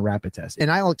COVID on a rapid test. And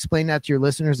I'll explain that to your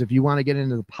listeners. If you want to get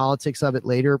into the politics of it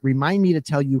later, remind me to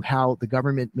tell you how the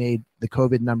government made the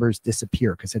COVID numbers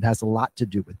disappear, because it has a lot to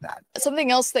do with that.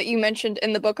 Something else that you mentioned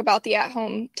in the book about the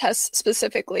at-home tests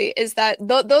specifically is that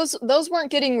those weren't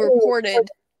getting reported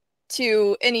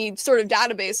to any sort of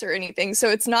database or anything. So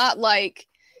it's not like,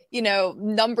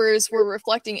 numbers were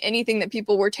reflecting anything that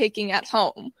people were taking at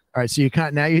home. All right, so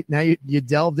you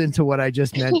delved into what I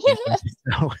just mentioned.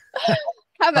 So,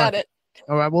 how about it?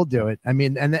 All right, we'll do it. I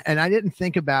mean, and I didn't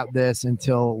think about this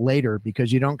until later,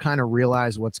 because you don't kind of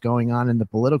realize what's going on in the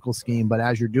political scheme. But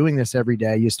as you're doing this every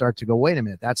day, you start to go, wait a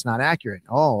minute, that's not accurate.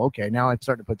 Oh, okay, now I'm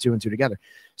starting to put 2 and 2 together.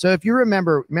 So if you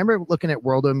remember looking at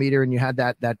Worldometer, and you had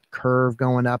that curve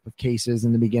going up of cases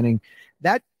in the beginning,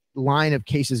 that line of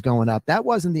cases going up, that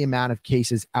wasn't the amount of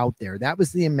cases out there. That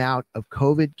was the amount of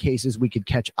COVID cases we could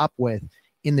catch up with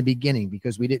in the beginning,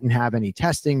 because we didn't have any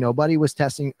testing. Nobody was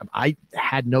testing. I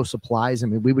had no supplies. I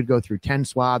mean, we would go through 10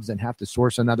 swabs and have to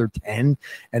source another 10.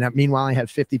 And meanwhile, I had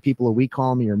 50 people a week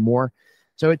calling me or more.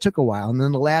 So it took a while. And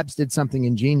then the labs did something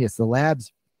ingenious. The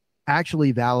labs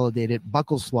actually validated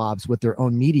buccal swabs with their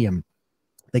own medium.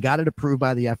 They got it approved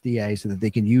by the FDA so that they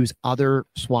can use other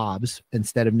swabs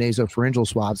instead of nasopharyngeal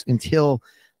swabs until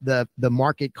the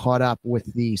market caught up with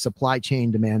the supply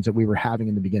chain demands that we were having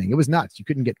in the beginning. It was nuts. You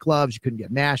couldn't get gloves, you couldn't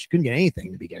get masks, you couldn't get anything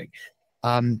in the beginning.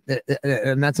 And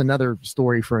that's another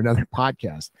story for another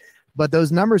podcast. But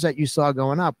those numbers that you saw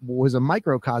going up was a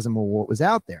microcosm of what was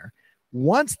out there.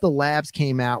 Once the labs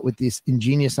came out with this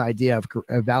ingenious idea of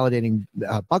validating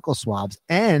buccal swabs,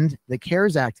 and the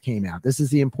CARES Act came out, this is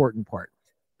the important part.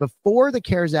 Before the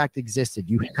CARES Act existed,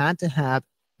 you had to have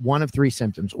one of 3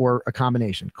 symptoms or a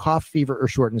combination: cough, fever, or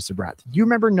shortness of breath. Do you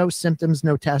remember no symptoms,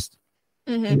 no test?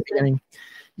 In the beginning?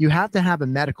 You have to have a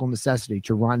medical necessity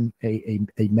to run a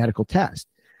medical test.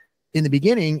 In the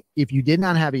beginning, if you did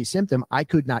not have a symptom, I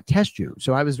could not test you.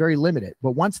 So I was very limited.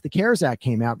 But once the CARES Act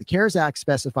came out, the CARES Act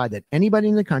specified that anybody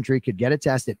in the country could get a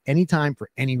test at any time for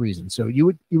any reason. So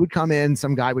you would come in,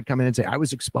 some guy would come in and say, I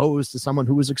was exposed to someone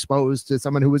who was exposed to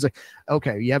someone who was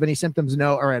okay, you have any symptoms?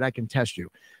 No. All right, I can test you.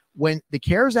 When the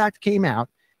CARES Act came out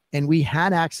and we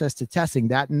had access to testing,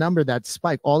 that number, that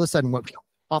spike, all of a sudden went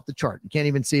off the chart. You can't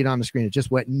even see it on the screen. It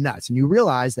just went nuts. And you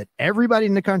realize that everybody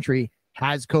in the country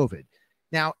has COVID.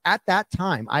 Now, at that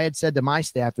time, I had said to my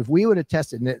staff, if we would have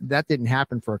tested, and that didn't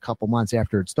happen for a couple months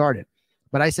after it started,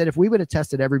 but I said, if we would have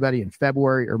tested everybody in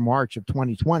February or March of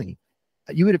 2020,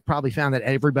 you would have probably found that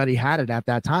everybody had it at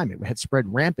that time. It had spread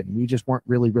rampant. We just weren't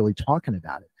really talking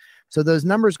about it. So those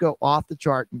numbers go off the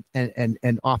chart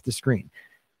and off the screen.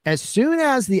 As soon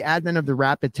as the advent of the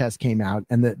rapid test came out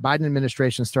and the Biden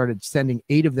administration started sending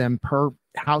 8 of them per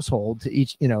household to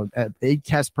each, 8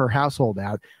 tests per household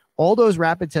out, all those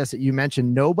rapid tests that you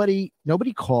mentioned, nobody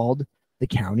called the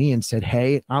county and said,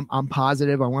 hey, I'm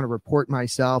positive. I want to report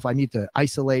myself. I need to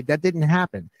isolate. That didn't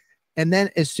happen. And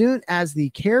then as soon as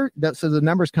so the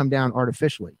numbers come down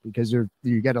artificially, because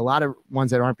you get a lot of ones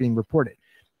that aren't being reported.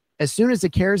 As soon as the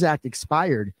CARES Act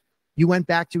expired, you went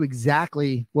back to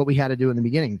exactly what we had to do in the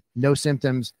beginning. No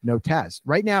symptoms, no tests.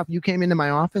 Right now, if you came into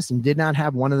my office and did not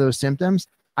have one of those symptoms,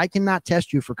 I cannot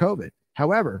test you for COVID.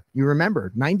 However, you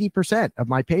remember 90% of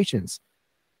my patients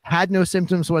had no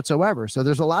symptoms whatsoever. So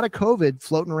there's a lot of COVID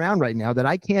floating around right now that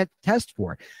I can't test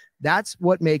for. That's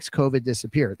what makes COVID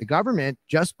disappear. The government,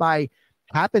 just by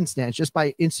happenstance, just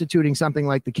by instituting something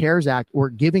like the CARES Act or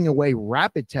giving away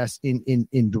rapid tests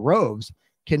in droves,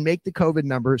 can make the COVID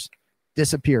numbers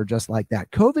disappear just like that.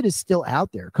 COVID is still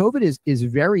out there. COVID is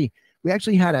very, we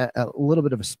actually had a little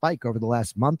bit of a spike over the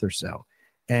last month or so.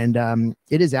 And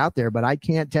it is out there, but I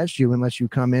can't test you unless you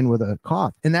come in with a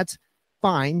cough. And that's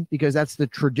fine, because that's the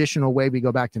traditional way we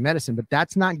go back to medicine, but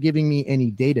that's not giving me any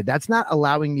data. That's not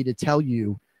allowing me to tell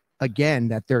you, again,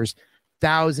 that there's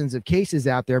thousands of cases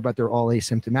out there, but they're all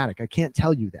asymptomatic. I can't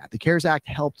tell you that. The CARES Act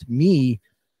helped me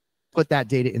put that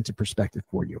data into perspective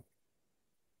for you.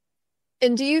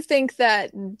 And do you think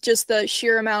that just the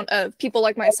sheer amount of people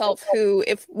like myself who,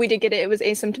 if we did get it, it was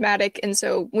asymptomatic, and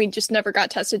so we just never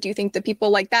got tested, do you think that people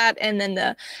like that, and then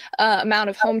the amount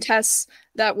of home tests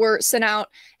that were sent out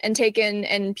and taken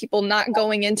and people not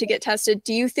going in to get tested,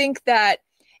 do you think that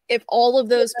if all of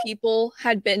those people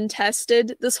had been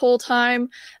tested this whole time,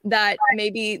 that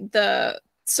maybe the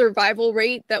survival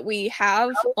rate that we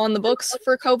have on the books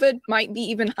for COVID might be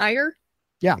even higher?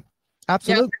 Yeah,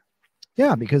 absolutely.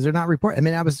 Yeah, because they're not reporting. I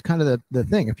mean, that was kind of the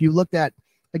thing. If you looked at,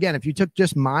 again, if you took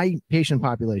just my patient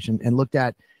population and looked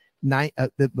at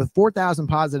the 4,000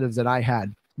 positives that I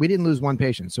had, we didn't lose one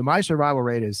patient. So my survival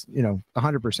rate is,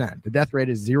 100%. The death rate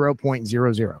is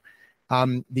 0.00.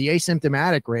 The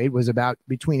asymptomatic rate was about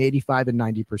between 85 and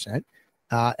 90%.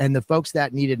 And the folks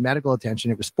that needed medical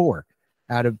attention, it was 4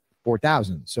 out of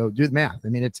 4,000. So do the math. I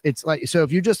mean, it's like, so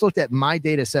if you just looked at my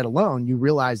data set alone, you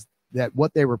realize that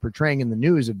what they were portraying in the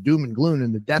news of doom and gloom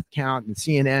and the death count and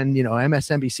CNN,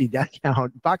 MSNBC death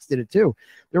count, Fox did it too.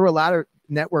 There were a lot of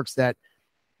networks that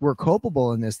were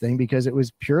culpable in this thing because it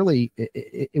was purely,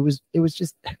 it was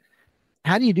just,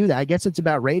 how do you do that? I guess it's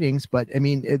about ratings, but I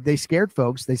mean, they scared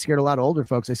folks. They scared a lot of older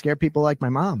folks. They scared people like my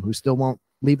mom, who still won't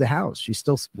leave the house. She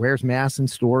still wears masks in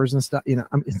stores and stuff.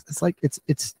 It's like,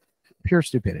 it's pure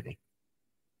stupidity.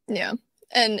 Yeah.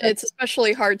 And it's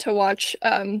especially hard to watch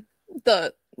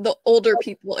the older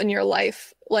people in your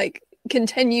life like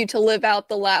continue to live out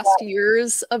the last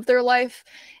years of their life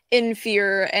in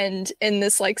fear and in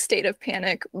this like state of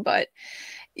panic. But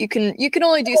you can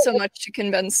only do so much to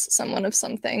convince someone of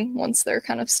something once they're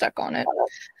kind of stuck on it.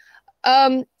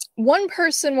 One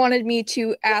person wanted me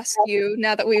to ask you,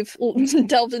 now that we've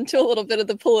delved into a little bit of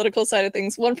the political side of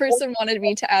things, one person wanted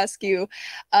me to ask you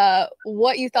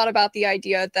what you thought about the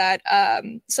idea that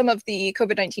some of the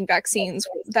COVID-19 vaccines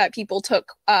that people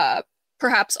took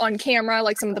perhaps on camera,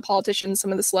 like some of the politicians,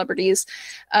 some of the celebrities,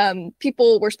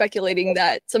 people were speculating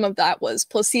that some of that was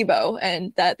placebo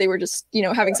and that they were just,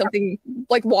 having something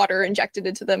like water injected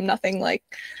into them, nothing like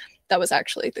that was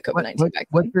actually the COVID-19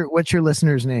 vaccine. What's your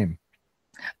listener's name?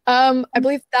 I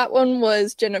believe that one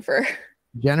was Jennifer.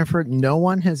 Jennifer, no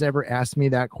one has ever asked me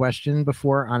that question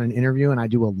before on an interview, and I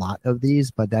do a lot of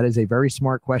these, but that is a very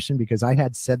smart question because I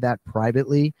had said that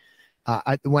privately.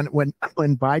 When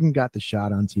Biden got the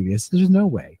shot on TV, I said, there's no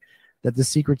way that the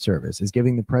Secret Service is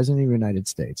giving the President of the United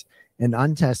States an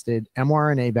untested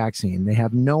mRNA vaccine. They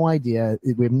have no idea.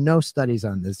 We have no studies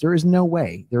on this. There is no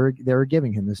way they're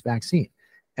giving him this vaccine.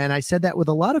 And I said that with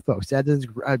a lot of folks. That is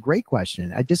a great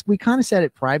question. We kind of said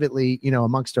it privately,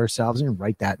 amongst ourselves, and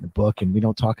write that in the book, and we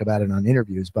don't talk about it on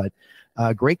interviews, but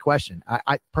great question.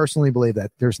 I personally believe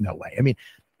that there's no way. I mean,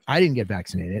 I didn't get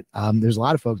vaccinated. There's a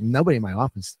lot of folks, nobody in my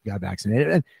office got vaccinated.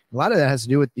 And a lot of that has to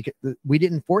do with because we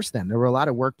didn't force them. There were a lot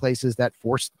of workplaces that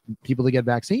forced people to get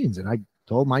vaccines. And I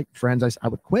told my friends I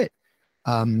would quit.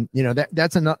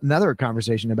 That's another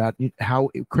conversation about how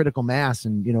critical mass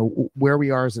and, where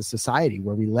we are as a society,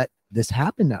 where we let this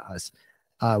happen to us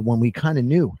when we kind of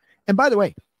knew. And by the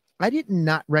way, I did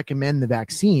not recommend the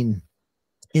vaccine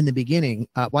in the beginning.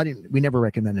 We never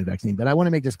recommended the vaccine, but I want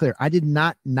to make this clear. I did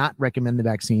not recommend the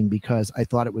vaccine because I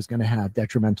thought it was going to have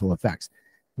detrimental effects.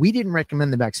 We didn't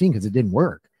recommend the vaccine because it didn't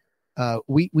work.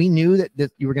 We knew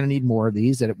that you were going to need more of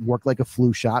these, that it worked like a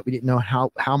flu shot. We didn't know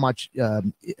how much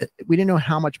we didn't know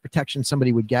how much protection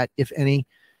somebody would get, if any,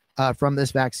 from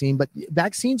this vaccine. But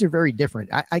vaccines are very different.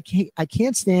 I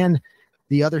can't stand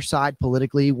the other side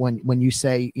politically when you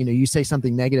say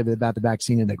something negative about the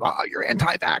vaccine and they go, oh, you're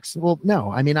anti-vax. Well,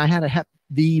 no. I mean, I had a Hep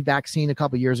B vaccine a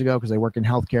couple of years ago because I work in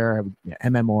healthcare,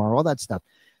 MMR, all that stuff.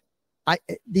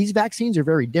 These vaccines are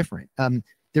very different.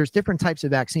 There's different types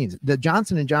of vaccines. The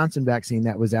Johnson & Johnson vaccine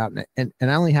that was out, and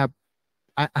I only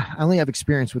have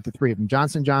experience with the three of them: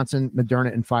 Johnson & Johnson,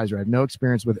 Moderna, and Pfizer. I have no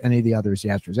experience with any of the others, the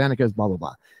AstraZenecas, blah, blah,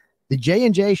 blah. The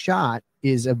J&J shot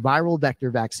is a viral vector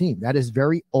vaccine. That is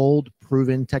very old,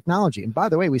 proven technology. And by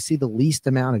the way, we see the least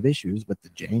amount of issues with the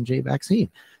J&J vaccine.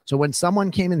 So when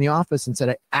someone came in the office and said,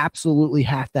 I absolutely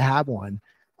have to have one,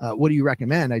 What do you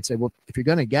recommend? I'd say, well, if you're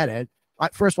going to get it,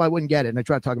 first of all, I wouldn't get it. And I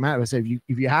try to talk them out. I say,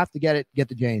 if you have to get it, get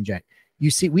the J&J.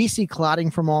 We see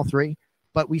clotting from all three,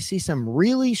 but we see some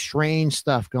really strange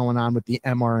stuff going on with the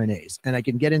mRNAs. And I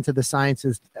can get into the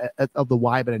sciences of the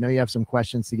why, but I know you have some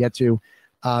questions to get to.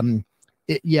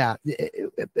 It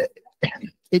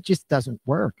just doesn't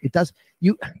work.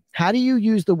 How do you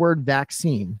use the word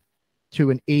vaccine to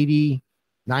an 80,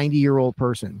 90-year-old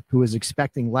person who is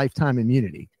expecting lifetime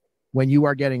immunity when you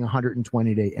are getting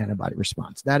 120-day antibody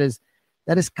response? That is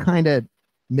kind of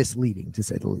misleading, to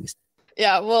say the least.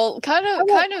 Yeah, well, kind of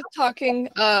talking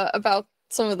about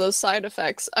some of those side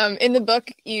effects. In the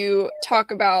book, you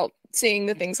talk about seeing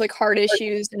the things like heart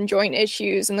issues and joint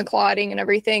issues and the clotting and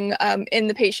everything in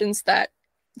the patients that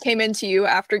came into you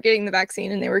after getting the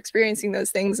vaccine, and they were experiencing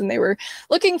those things, and they were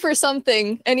looking for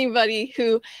anybody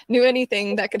who knew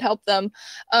anything that could help them.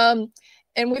 And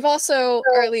we've also,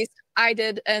 or at least I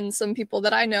did, and some people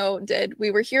that I know did,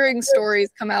 we were hearing stories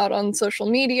come out on social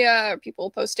media, people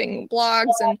posting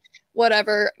blogs and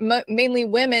whatever, mainly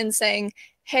women saying,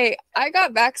 hey, I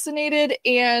got vaccinated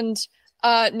and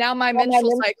now my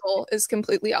menstrual cycle is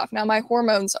completely off. Now my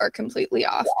hormones are completely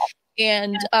off.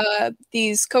 And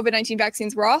these COVID-19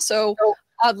 vaccines were also,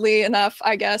 oddly enough,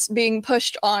 I guess, being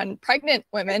pushed on pregnant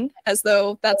women, as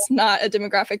though that's not a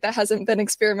demographic that hasn't been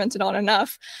experimented on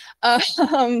enough.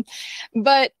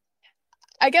 But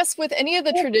I guess with any of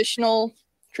the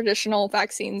traditional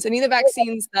vaccines, any of the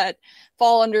vaccines that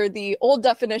fall under the old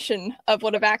definition of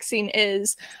what a vaccine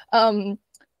is,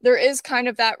 there is kind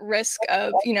of that risk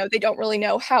of, they don't really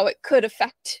know how it could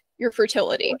affect your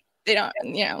fertility. They don't,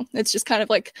 it's just kind of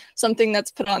like something that's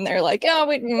put on there like, oh,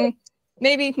 wait,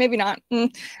 maybe not.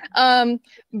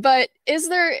 But is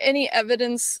there any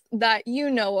evidence that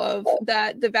you know of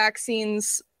that the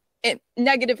vaccines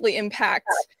negatively impact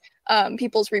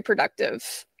people's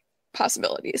reproductive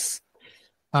possibilities?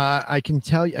 I can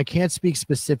tell you, I can't speak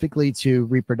specifically to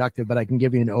reproductive, but I can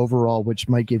give you an overall, which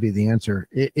might give you the answer.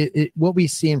 What we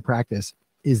see in practice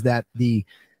is that the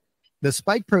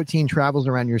spike protein travels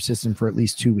around your system for at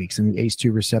least 2 weeks, and the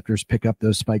ACE2 receptors pick up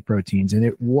those spike proteins.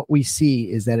 And what we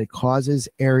see is that it causes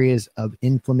areas of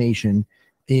inflammation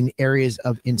in areas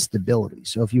of instability.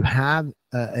 So if you have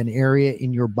an area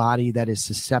in your body that is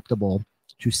susceptible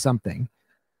to something,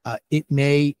 it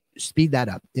may speed that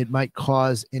up. It might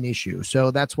cause an issue. So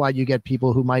that's why you get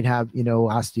people who might have,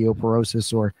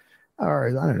 osteoporosis or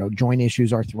I don't know, joint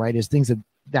issues, arthritis, things of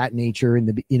that nature.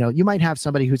 And you might have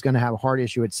somebody who's going to have a heart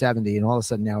issue at 70, and all of a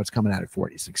sudden now it's coming out at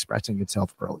 40. It's expressing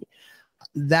itself early.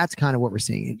 That's kind of what we're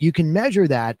seeing. You can measure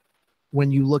that when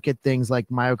you look at things like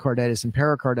myocarditis and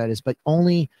pericarditis, but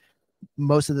only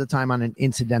most of the time on an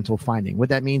incidental finding. What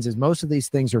that means is most of these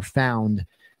things are found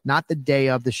not the day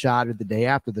of the shot or the day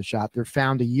after the shot. They're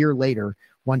found a year later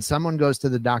when someone goes to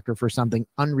the doctor for something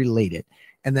unrelated.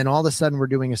 And then all of a sudden we're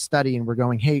doing a study and we're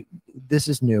going, hey, this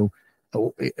is new.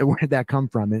 Where did that come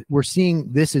from? We're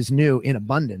seeing this is new in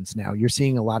abundance now. You're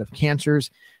seeing a lot of cancers.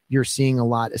 You're seeing a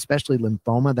lot, especially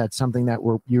lymphoma. That's something that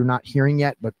you're not hearing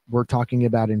yet, but we're talking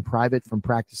about in private from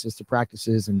practices to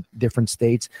practices in different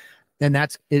states. And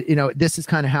that's, this is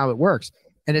kind of how it works.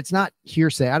 And it's not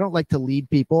hearsay. I don't like to lead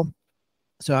people.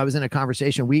 So I was in a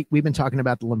conversation. We've been talking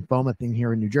about the lymphoma thing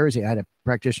here in New Jersey. I had a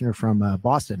practitioner from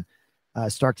Boston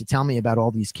start to tell me about all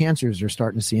these cancers they're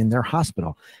starting to see in their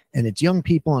hospital, and it's young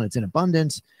people and it's in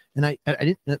abundance. And I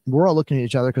didn't. We're all looking at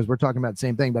each other because we're talking about the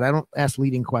same thing, but I don't ask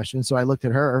leading questions. So I looked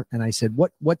at her and I said,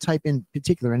 "What type in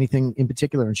particular? Anything in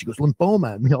particular?" And she goes,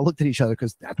 "Lymphoma." And we all looked at each other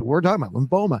because that's what we're talking about,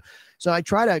 lymphoma. So I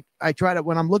try to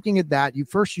when I'm looking at that, you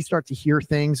start to hear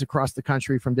things across the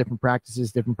country from different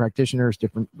practices, different practitioners,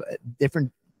 different.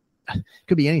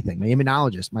 Could be anything. My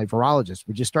immunologist, my virologist,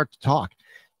 we just start to talk.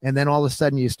 And then all of a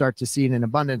sudden you start to see it in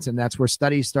abundance, and that's where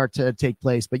studies start to take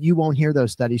place. But you won't hear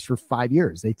those studies for 5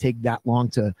 years. They take that long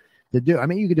to do. I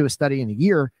mean, you could do a study in a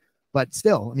year, but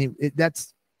still, I mean,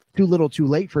 that's too little too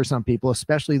late for some people,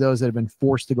 especially those that have been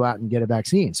forced to go out and get a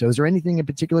vaccine. So is there anything in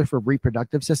particular for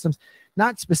reproductive systems?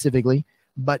 Not specifically,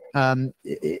 but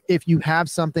if you have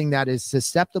something that is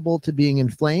susceptible to being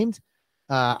inflamed,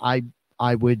 I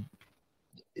would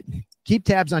keep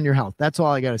tabs on your health. That's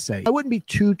all I got to say. I wouldn't be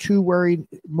too worried.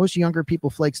 Most younger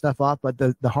people flake stuff off, but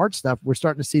the hard stuff, we're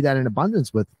starting to see that in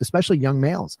abundance with especially young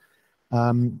males.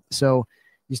 So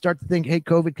you start to think, hey,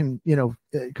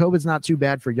 COVID's not too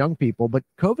bad for young people, but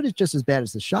COVID is just as bad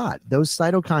as the shot. Those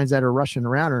cytokines that are rushing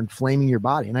around are inflaming your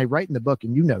body. And I write in the book,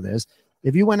 and you know this,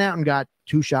 if you went out and got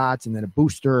 2 shots and then a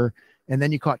booster, and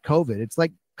then you caught COVID, it's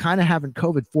like kind of having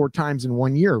COVID 4 times in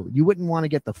 1 year. You wouldn't want to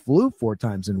get the flu 4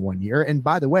 times in 1 year. And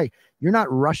by the way, you're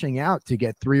not rushing out to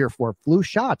get 3 or 4 flu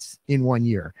shots in 1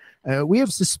 year. We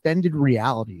have suspended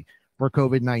reality for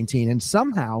COVID-19. And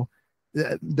somehow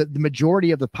the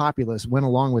majority of the populace went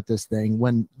along with this thing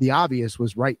when the obvious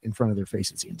was right in front of their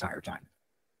faces the entire time.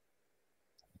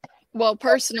 Well,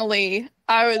 personally,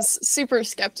 I was super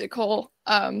skeptical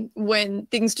when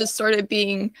things just started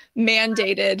being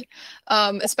mandated,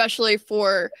 especially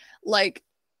for like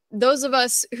those of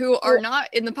us who are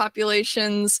not in the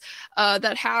populations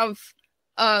that have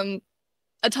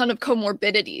a ton of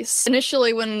comorbidities.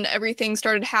 Initially, when everything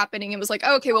started happening, it was like,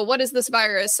 oh, okay, well, what is this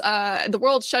virus? The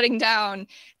world's shutting down.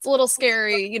 It's a little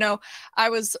scary. You know, I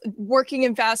was working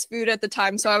in fast food at the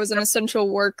time, so I was an essential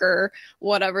worker,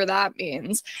 whatever that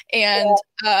means. And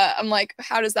I'm like,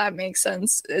 how does that make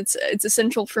sense? It's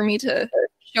essential for me to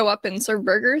show up and serve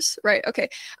burgers, right? Okay.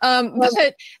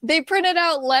 But they printed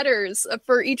out letters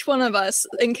for each one of us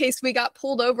in case we got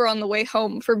pulled over on the way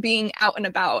home for being out and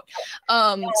about,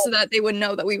 so that they would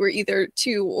know that we were either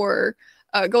to or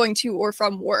going to or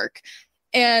from work.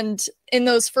 And in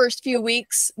those first few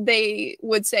weeks, they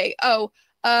would say, oh,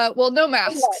 well, no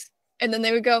masks. And then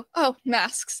they would go, oh,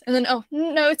 masks. And then, oh,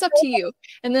 no, it's up to you.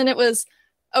 And then it was,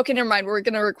 okay, never mind. We're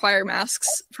going to require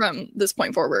masks from this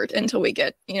point forward until we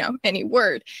get, you know, any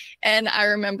word. And I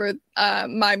remember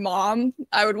my mom,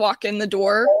 I would walk in the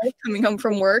door coming home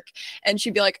from work and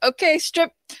she'd be like, okay,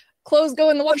 strip, clothes go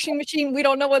in the washing machine. We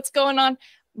don't know what's going on.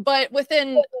 But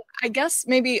within, I guess,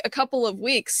 maybe a couple of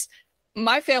weeks,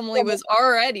 my family was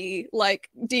already like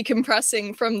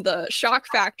decompressing from the shock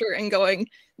factor and going,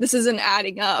 this isn't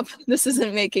adding up. This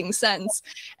isn't making sense.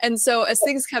 And so as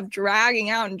things kept dragging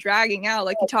out,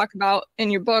 like you talk about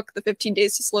in your book, the 15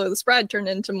 days to slow the spread turned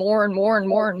into more and more and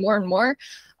more and more and more.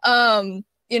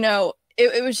 You know,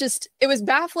 it was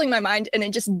baffling my mind, and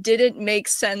it just didn't make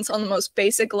sense on the most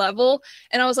basic level.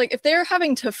 And I was like, if they're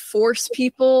having to force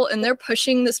people and they're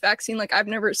pushing this vaccine, like I've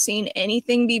never seen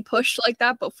anything be pushed like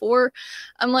that before.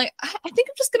 I'm like, I think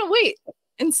I'm just going to wait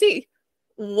and see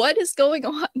what is going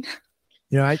on.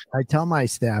 You know, I tell my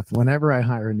staff, whenever I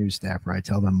hire a new staffer, I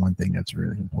tell them one thing that's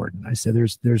really important. I said,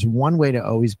 there's one way to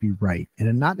always be right,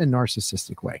 and not in a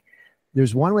narcissistic way.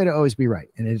 There's one way to always be right,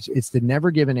 and it's to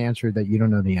never give an answer that you don't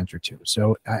know the answer to.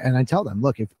 So, and I tell them,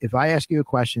 look, if I ask you a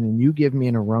question and you give me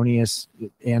an erroneous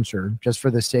answer just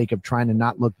for the sake of trying to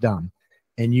not look dumb,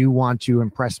 and you want to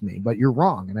impress me, but you're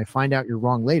wrong, and I find out you're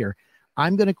wrong later,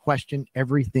 I'm going to question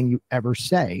everything you ever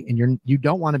say, and you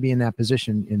don't want to be in that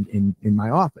position in my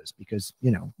office, because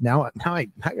you know now I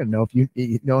don't know if you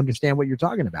don't understand what you're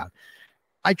talking about.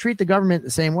 I treat the government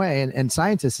the same way, and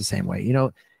scientists the same way. You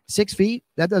know, 6 feet,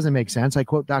 that doesn't make sense. I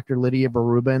quote Dr. Lydia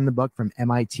Baruba in the book from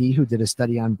MIT, who did a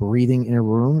study on breathing in a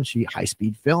room. She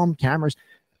high-speed film cameras.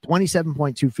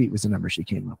 27.2 feet was the number she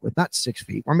came up with, not 6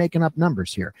 feet. We're making up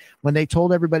numbers here. When they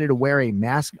told everybody to wear a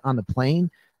mask on the plane,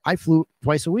 I flew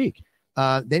twice a week.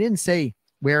 They didn't say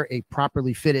wear a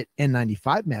properly fitted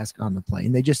N95 mask on the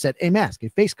plane. They just said a mask, a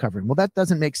face covering. Well, that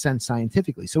doesn't make sense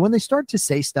scientifically. So when they start to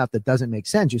say stuff that doesn't make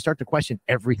sense, you start to question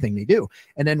everything they do.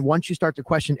 And then once you start to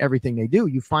question everything they do,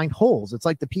 you find holes. It's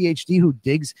like the PhD who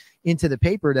digs into the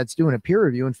paper that's doing a peer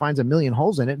review and finds a million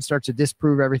holes in it and starts to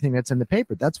disprove everything that's in the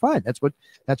paper. That's fine.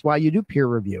 That's why you do peer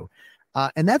review.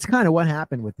 And that's kind of what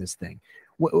happened with this thing.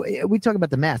 We talk about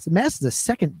the mask. The mask is the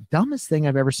second dumbest thing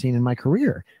I've ever seen in my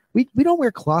career. We don't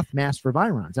wear cloth masks for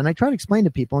virons. And I try to explain to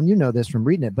people, and you know this from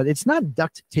reading it, but it's not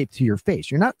duct taped to your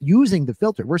face. You're not using the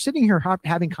filter. We're sitting here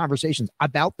having conversations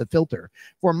about the filter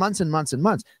for months and months and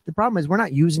months. The problem is we're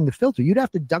not using the filter. You'd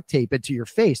have to duct tape it to your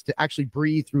face to actually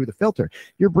breathe through the filter.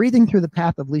 You're breathing through the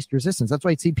path of least resistance. That's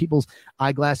why you see people's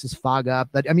eyeglasses fog up.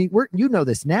 But I mean, you know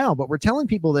this now, but we're telling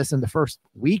people this in the first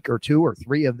week or 2 or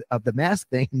 3 of the mask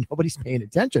thing. And nobody's paying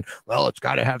attention. Well, it's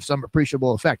got to have some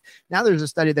appreciable effect. Now there's a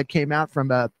study that came out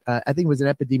from I think it was an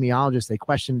epidemiologist. They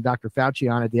questioned Dr. Fauci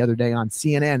on it the other day on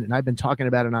CNN, and I've been talking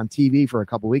about it on TV for a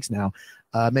couple of weeks now,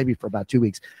 maybe for about 2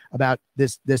 weeks, about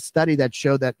this study that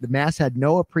showed that the mask had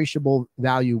no appreciable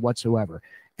value whatsoever.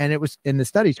 And the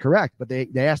study's correct, but they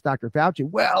asked Dr. Fauci,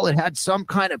 well, it had some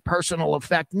kind of personal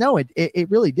effect. No, it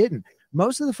really didn't.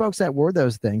 Most of the folks that wore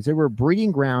those things, they were a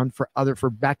breeding ground for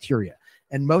bacteria.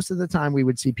 And most of the time we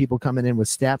would see people coming in with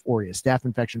staph aureus, staph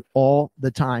infection all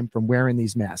the time from wearing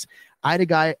these masks. I had a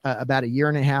guy about 1.5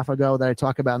 years ago that I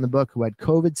talk about in the book who had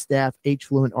COVID, staph, H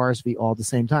flu, and RSV all at the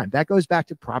same time. That goes back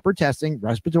to proper testing,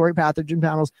 respiratory pathogen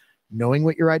panels, knowing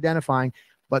what you're identifying.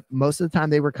 But most of the time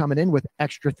they were coming in with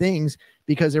extra things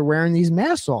because they're wearing these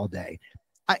masks all day.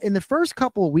 in the first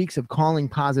couple of weeks of calling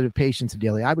positive patients,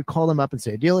 Adelia, I would call them up and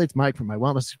say, Adelia, it's Mike from my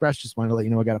Wellness Express. Just wanted to let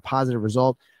you know I got a positive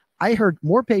result. I heard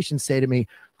more patients say to me,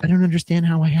 I don't understand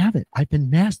how I have it. I've been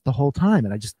masked the whole time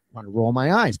and I just want to roll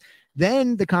my eyes.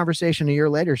 Then the conversation a year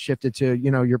later shifted to,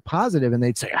 you're positive. And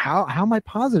they'd say, how am I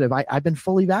positive? I've been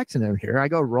fully vaccinated here. I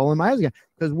go rolling my eyes again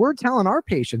because we're telling our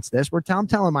patients this. I'm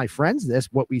telling my friends this,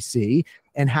 what we see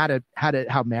and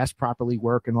how masks properly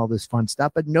work and all this fun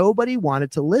stuff. But nobody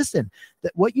wanted to listen.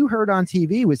 That what you heard on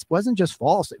TV wasn't just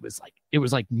false. It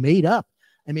was like made up.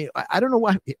 I mean, I don't know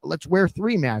why. Let's wear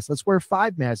 3 masks. Let's wear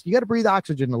 5 masks. You got to breathe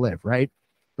oxygen to live, right?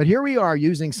 But here we are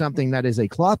using something that is a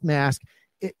cloth mask.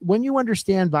 When you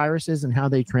understand viruses and how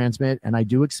they transmit, and I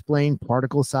do explain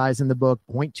particle size in the book,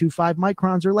 0.25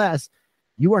 microns or less,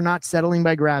 you are not settling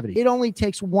by gravity. It only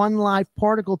takes 1 live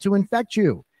particle to infect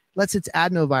you. Let's it's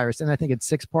adenovirus, and I think it's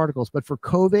 6 particles. But for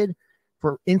COVID,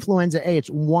 for influenza A,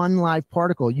 it's 1 live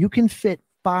particle. You can fit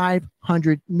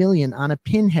 500 million on a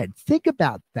pinhead. Think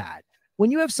about that.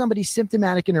 When you have somebody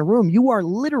symptomatic in a room, you are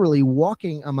literally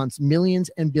walking amongst millions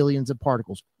and billions of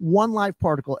particles. 1 live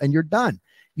particle, and you're done.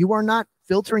 You are not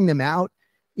filtering them out,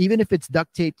 even if it's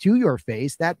duct taped to your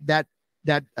face. That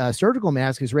surgical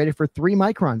mask is rated for 3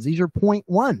 microns. These are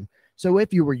 0.1. So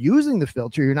if you were using the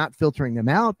filter, you're not filtering them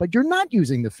out, but you're not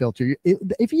using the filter.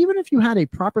 Even if you had a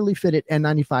properly fitted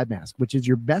N95 mask, which is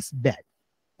your best bet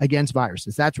against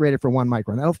viruses, that's rated for 1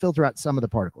 micron. That'll filter out some of the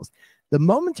particles. The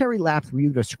momentary lapse for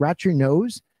you to scratch your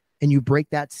nose and you break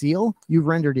that seal, you've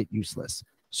rendered it useless.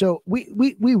 So we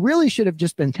really should have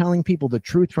just been telling people the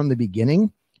truth from the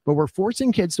beginning. But we're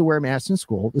forcing kids to wear masks in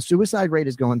school. The suicide rate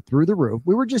is going through the roof.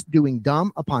 We were just doing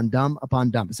dumb upon dumb upon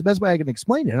dumb. It's the best way I can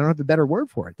explain it. I don't have a better word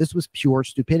for it. This was pure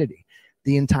stupidity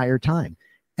the entire time.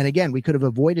 And again, we could have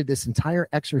avoided this entire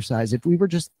exercise if we were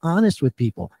just honest with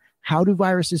people. How do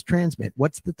viruses transmit?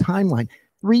 What's the timeline?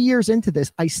 3 years into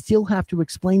this, I still have to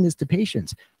explain this to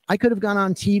patients. I could have gone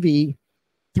on TV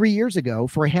 3 years ago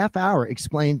for a half hour,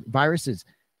 explained viruses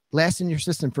last in your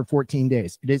system for 14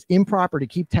 days. It is improper to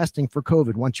keep testing for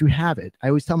COVID once you have it. I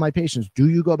always tell my patients, do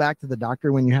you go back to the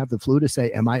doctor when you have the flu to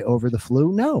say, am I over the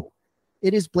flu? No.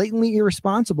 It is blatantly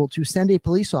irresponsible to send a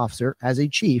police officer as a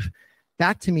chief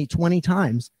back to me 20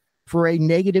 times for a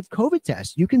negative COVID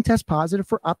test. You can test positive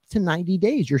for up to 90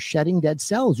 days. You're shedding dead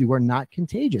cells. You are not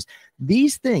contagious.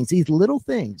 These things, these little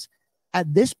things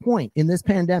at this point in this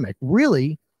pandemic,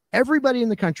 really everybody in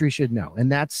the country should know.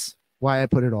 And that's why I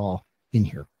put it all in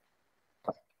here.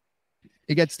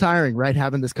 It gets tiring, right?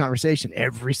 Having this conversation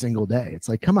every single day. It's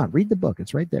like, come on, read the book.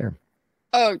 It's right there.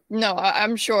 Oh, no,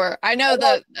 I'm sure. I know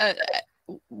that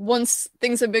once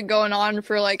things have been going on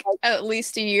for like at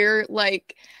least a year,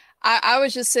 like I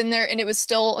was just sitting there and it was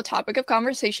still a topic of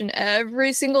conversation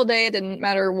every single day. It didn't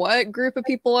matter what group of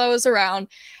people I was around.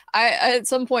 I at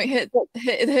some point hit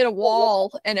a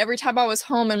wall, and every time I was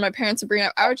home and my parents would bring it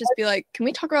up, I would just be like, can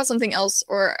we talk about something else,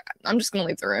 or I'm just going to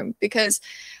leave the room, because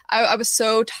I was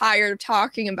so tired of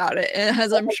talking about it. And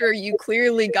as I'm sure you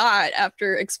clearly got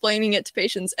after explaining it to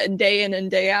patients day in and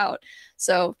day out.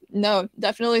 So no,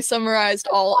 definitely summarized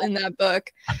all in that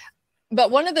book.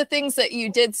 But one of the things that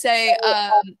you did say,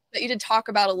 that you did talk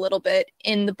about a little bit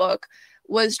in the book,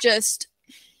 was just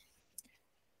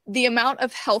the amount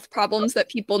of health problems that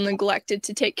people neglected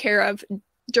to take care of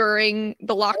during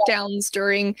the lockdowns,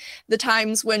 during the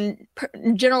times when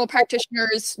general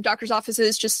practitioners, doctors'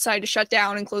 offices just decided to shut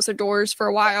down and close their doors for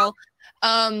a while.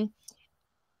 And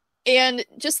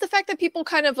just the fact that people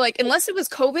kind of like, unless it was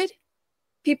COVID,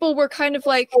 people were kind of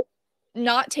like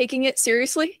not taking it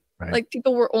seriously. Right. Like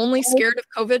people were only scared of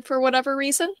COVID for whatever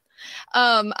reason.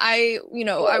 I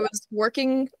was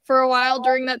working for a while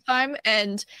during that time,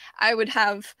 and I would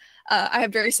have, I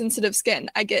have very sensitive skin.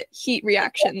 I get heat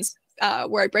reactions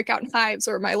where I break out in hives,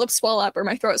 or my lips swell up, or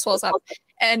my throat swells up.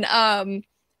 And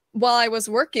while I was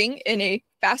working in a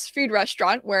fast food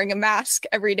restaurant, wearing a mask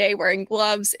every day, wearing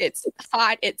gloves, it's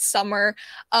hot, it's summer,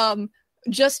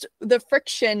 just the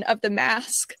friction of the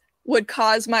mask would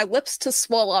cause my lips to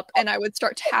swell up, and I would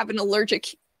start to have an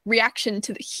allergic reaction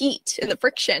to the heat and the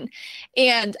friction.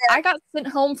 And I got sent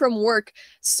home from work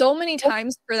so many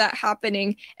times for that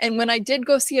happening. And when I did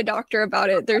go see a doctor about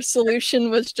it, their solution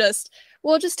was just,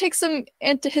 well, just take some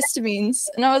antihistamines.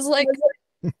 And I was like,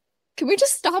 can we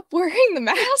just stop wearing the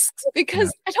masks?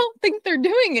 Because I don't think they're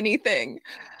doing anything.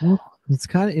 Well, it's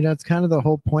kind of, it's kind of the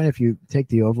whole point. If you take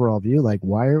the overall view, like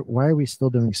why are we still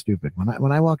doing stupid?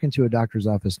 When I walk into a doctor's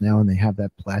office now and they have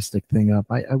that plastic thing up,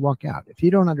 I walk out. If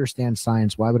you don't understand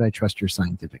science, why would I trust your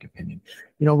scientific opinion?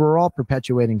 We're all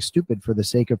perpetuating stupid for the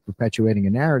sake of perpetuating a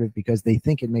narrative because they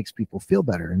think it makes people feel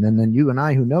better. And then you and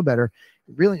I who know better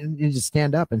really need to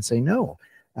stand up and say, no,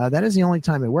 That is the only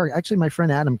time it worked. Actually, my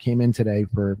friend Adam came in today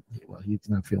he's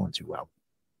not feeling too well.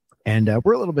 And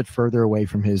we're a little bit further away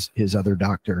from his other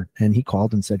doctor. And he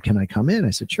called and said, can I come in? I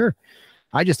said, sure.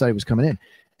 I just thought he was coming in.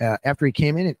 After he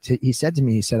came in, he said to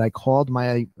me, I called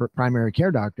my primary care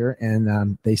doctor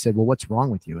and they said, well, what's wrong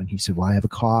with you? And he said, well, I have a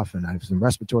cough and I have some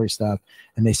respiratory stuff.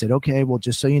 And they said, okay, well,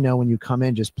 just so you know, when you come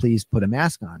in, just please put a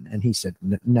mask on. And he said,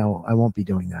 no, I won't be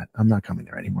doing that. I'm not coming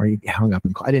there anymore. He hung up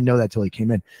and I didn't know that till he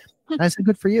came in. And I said,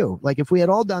 good for you. Like if we had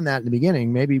all done that in the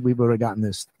beginning, maybe we would have gotten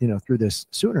this, through this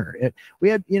sooner. We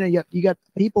had, you got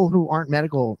people who aren't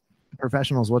medical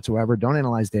professionals whatsoever, don't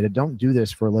analyze data, don't do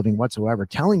this for a living whatsoever,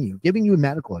 giving you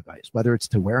medical advice, whether it's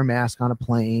to wear a mask on a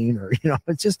plane or,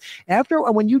 it's just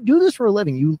when you do this for a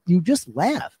living, you just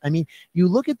laugh. I mean, you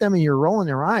look at them and you're rolling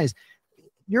your eyes.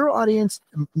 Your audience,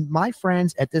 my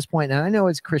friends at this point, and I know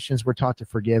as Christians, we're taught to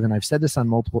forgive. And I've said this on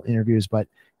multiple interviews, but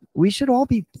we should all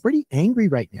be pretty angry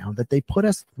right now that they put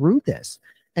us through this.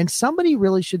 And somebody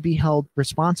really should be held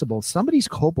responsible. Somebody's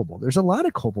culpable. There's a lot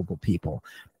of culpable people.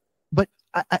 But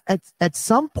at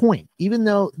some point, even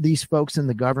though these folks in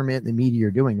the government and the media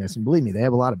are doing this, and believe me, they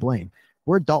have a lot of blame,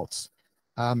 we're adults.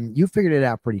 You figured it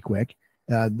out pretty quick.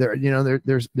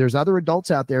 There's other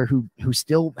adults out there who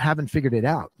still haven't figured it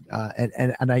out.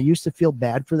 And I used to feel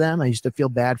bad for them. I used to feel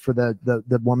bad for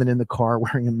the woman in the car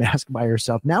wearing a mask by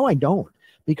herself. Now I don't,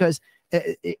 because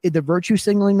the virtue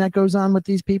signaling that goes on with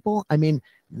these people, I mean,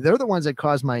 they're the ones that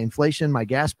caused my inflation, my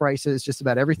gas prices, just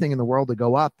about everything in the world to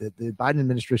go up. The Biden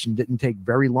administration didn't take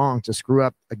very long to screw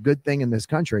up a good thing in this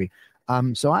country.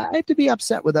 So I have to be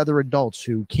upset with other adults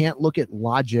who can't look at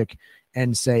logic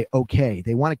and say, okay,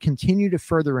 they want to continue to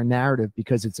further a narrative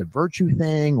because it's a virtue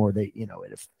thing, or they,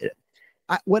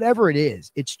 whatever it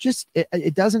is, it's just,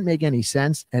 it doesn't make any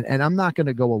sense. And I'm not going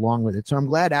to go along with it. So I'm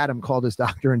glad Adam called his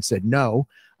doctor and said, no,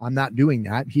 I'm not doing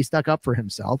that. He stuck up for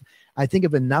himself. I think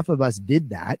if enough of us did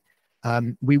that,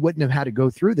 we wouldn't have had to go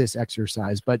through this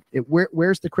exercise. But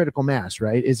where's the critical mass,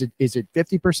 right? Is it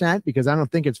 50%? Because I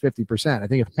don't think it's 50%. I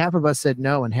think if half of us said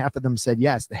no and half of them said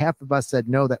yes, the half of us said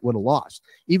no that would have lost,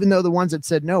 even though the ones that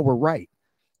said no were right.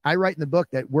 I write in the book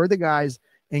that we're the guys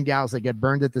and gals that get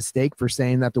burned at the stake for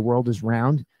saying that the world is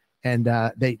round, and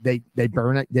they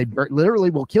burn it. They literally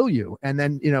will kill you. And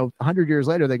then, 100 years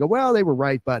later, they go, well, they were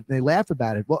right, but they laugh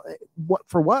about it. Well, what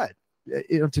for what?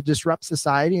 To disrupt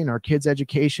society and our kids'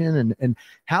 education. And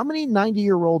how many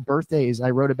 90-year-old birthdays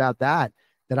I wrote about that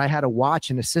I had to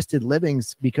watch in assisted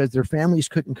livings because their families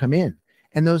couldn't come in.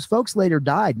 And those folks later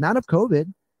died, not of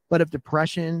COVID, but of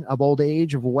depression, of old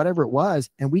age, of whatever it was.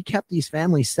 And we kept these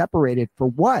families separated for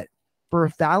what? For a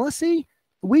fallacy?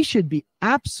 We should be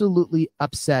absolutely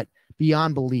upset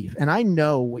beyond belief. And I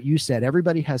know what you said.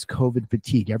 Everybody has COVID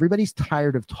fatigue. Everybody's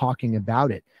tired of talking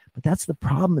about it. But that's the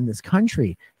problem in this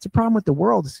country. It's a problem with the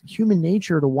world. It's human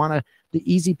nature to want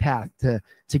the easy path to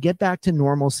get back to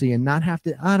normalcy and not have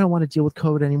to, I don't want to deal with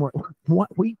COVID anymore.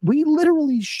 We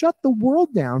literally shut the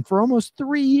world down for almost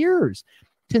 3 years.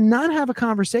 To not have a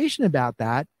conversation about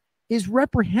that is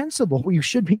reprehensible. We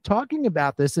should be talking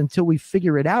about this until we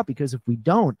figure it out, because if we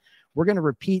don't, we're going to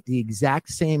repeat the exact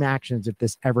same actions if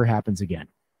this ever happens again.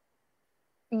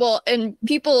 Well, and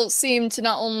people seem to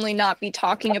not only not be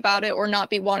talking about it or not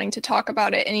be wanting to talk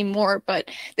about it anymore, but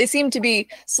they seem to be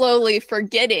slowly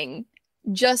forgetting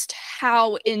just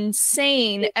how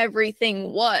insane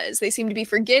everything was. They seem to be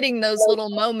forgetting those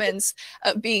little moments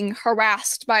of being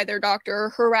harassed by their doctor, or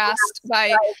harassed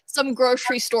by some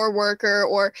grocery store worker,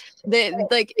 or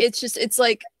it's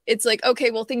like, okay,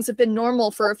 well, things have been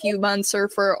normal for a few months or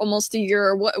for almost a year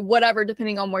or whatever,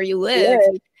 depending on where you live.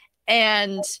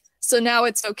 And so now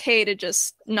it's okay to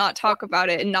just not talk about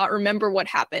it and not remember what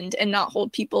happened and not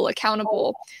hold people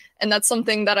accountable. And that's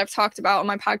something that I've talked about on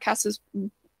my podcast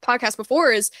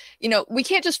before is, we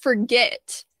can't just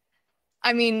forget.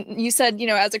 I mean, you said,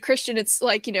 as a Christian, it's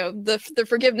like, the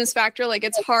forgiveness factor, like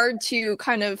it's hard to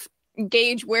kind of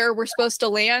gauge where we're supposed to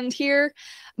land here.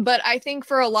 But I think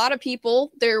for a lot of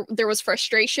people, there was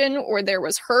frustration, or there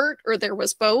was hurt, or there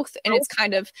was both. And it's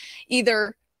kind of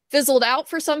either fizzled out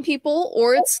for some people,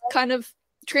 or it's kind of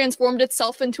transformed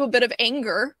itself into a bit of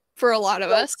anger for a lot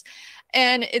of us.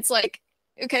 And it's like,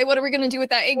 okay, what are we going to do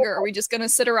with that anger? Are we just going to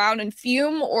sit around and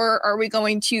fume, or are we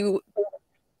going to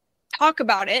talk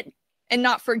about it and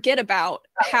not forget about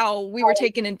how we were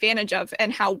taken advantage of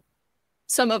and how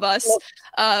some of us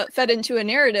fed into a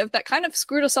narrative that kind of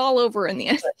screwed us all over in the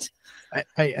end?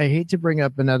 I hate to bring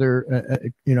up another,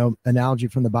 analogy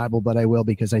from the Bible, but I will,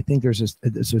 because I think there's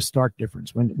a stark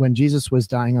difference. When Jesus was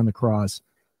dying on the cross,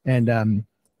 and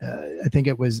I think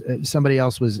it was somebody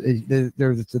else was there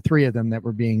was the three of them that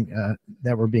were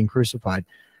being crucified.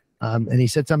 And he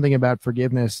said something about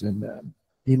forgiveness, and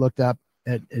he looked up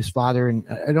at his father, and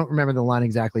I don't remember the line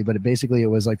exactly, but it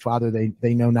was like, Father,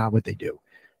 they know not what they do.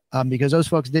 Because those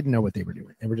folks didn't know what they were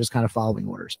doing. They were just kind of following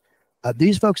orders.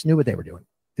 These folks knew what they were doing.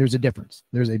 There's a difference.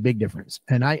 There's a big difference.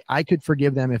 And I could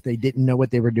forgive them if they didn't know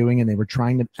what they were doing and they were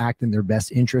trying to act in their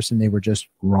best interest and they were just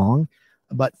wrong.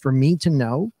 But for me to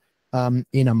know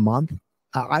in a month,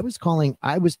 I was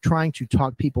trying to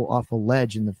talk people off a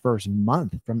ledge in the first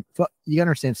month. You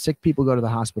understand, sick people go to the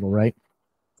hospital, right?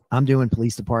 I'm doing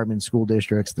police department, school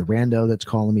districts, the rando that's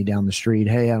calling me down the street.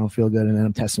 Hey, I don't feel good. And then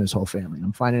I'm testing his whole family. And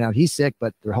I'm finding out he's sick,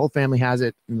 but their whole family has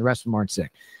it and the rest of them aren't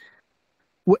sick.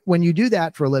 When you do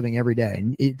that for a living every day,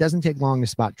 it doesn't take long to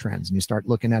spot trends, and you start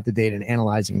looking at the data and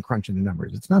analyzing and crunching the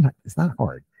numbers. It's not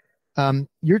hard.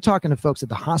 You're talking to folks at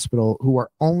the hospital who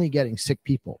are only getting sick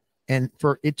people. And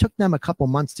it took them a couple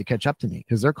months to catch up to me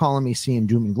because they're calling me seeing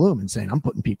doom and gloom and saying, I'm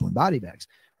putting people in body bags.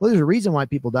 Well, there's a reason why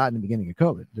people died in the beginning of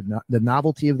COVID, the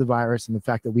novelty of the virus and the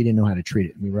fact that we didn't know how to treat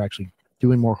it. We were actually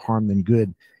doing more harm than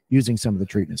good using some of the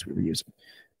treatments we were using.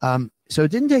 So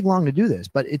it didn't take long to do this,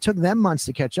 but it took them months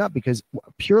to catch up because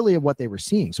purely of what they were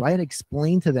seeing. So I had to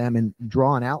explain to them and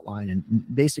draw an outline and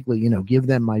basically, give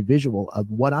them my visual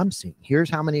of what I'm seeing. Here's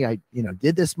how many I,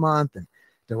 did this month, and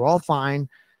they're all fine.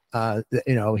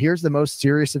 Here's the most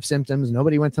serious of symptoms.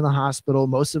 Nobody went to the hospital.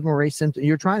 Most of them were asymptomatic.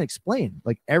 You're trying to explain,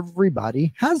 like,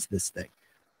 everybody has this thing.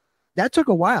 That took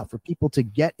a while for people to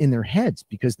get in their heads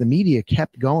because the media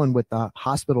kept going with the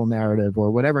hospital narrative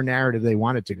or whatever narrative they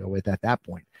wanted to go with at that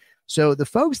point. So the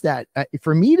folks that,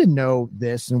 for me to know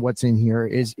this and what's in here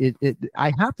is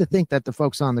I have to think that the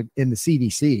folks in the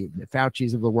CDC, the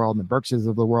Fauci's of the world and the Birxes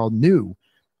of the world knew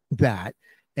that.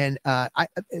 And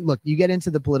look, you get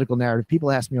into the political narrative.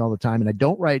 People ask me all the time, and I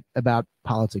don't write about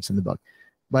politics in the book,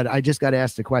 but I just got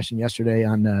asked a question yesterday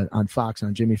on Fox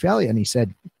on Jimmy Fallon, and he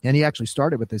said, and he actually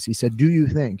started with this. He said, "Do you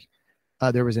think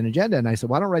there was an agenda?" And I said,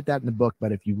 "Well, I don't write that in the book,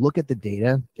 but if you look at the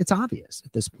data, it's obvious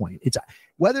at this point. It's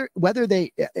whether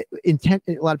they intent.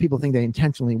 A lot of people think they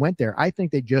intentionally went there. I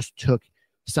think they just took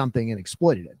something and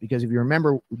exploited it, because if you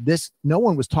remember this, no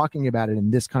one was talking about it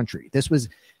in this country. This was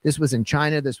in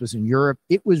China. This was in Europe.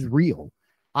 It was real.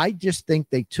 I just think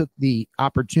they took the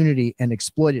opportunity and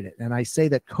exploited it. And I say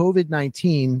that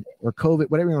COVID-19 or COVID,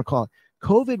 whatever you want to call it,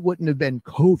 COVID wouldn't have been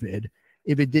COVID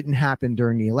if it didn't happen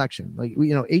during the election. Like,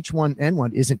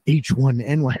 H1N1 isn't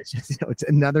H1N1. It's just, it's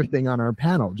another thing on our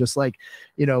panel, just like,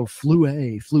 flu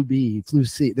A, flu B, flu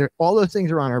C. All those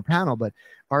things are on our panel, but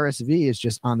RSV is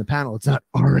just on the panel. It's not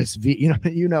RSV.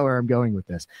 You know where I'm going with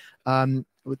this.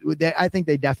 I think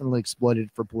they definitely exploited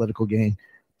it for political gain.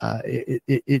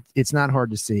 It's not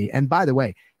hard to see. And by the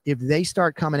way, if they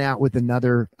start coming out with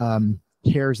another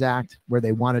CARES Act where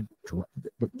they want to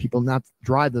people not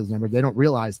drive those numbers, they don't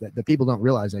realize that. The people don't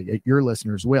realize that. Your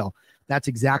listeners will. That's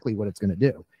exactly what it's going to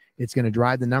do. It's going to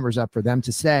drive the numbers up for them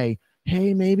to say,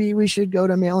 hey, maybe we should go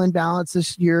to mail-in ballots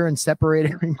this year and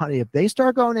separate everybody. If they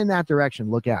start going in that direction,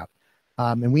 look out.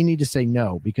 And we need to say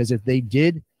no, because if they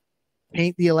did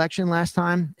paint the election last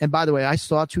time, and by the way, I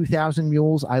saw 2000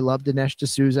 Mules. I love Dinesh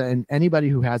D'Souza, and anybody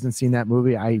who hasn't seen that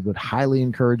movie, I would highly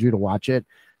encourage you to watch it.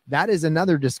 That is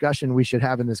another discussion we should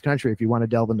have in this country if you want to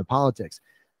delve into politics.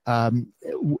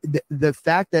 The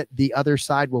fact that the other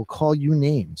side will call you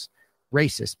names,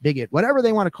 racist, bigot, whatever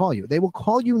they want to call you, they will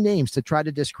call you names to try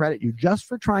to discredit you just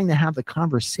for trying to have the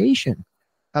conversation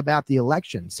about the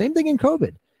election. Same thing in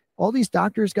COVID. All these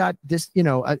doctors got this,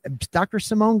 Dr.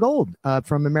 Simone Gold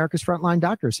from America's Frontline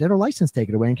Doctors had her license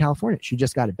taken away in California. She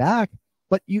just got it back.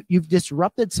 But you've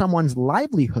disrupted someone's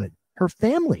livelihood, her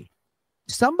family.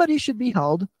 Somebody should be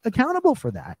held accountable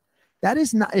for that. That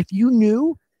is not, if you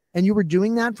knew and you were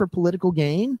doing that for political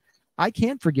gain, I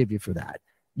can't forgive you for that.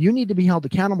 You need to be held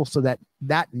accountable so that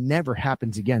that never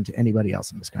happens again to anybody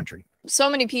else in this country. So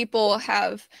many people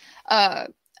have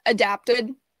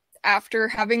adapted after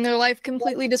having their life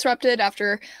completely disrupted,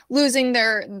 after losing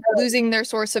their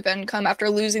source of income, after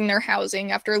losing their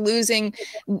housing, after losing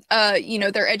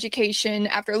their education,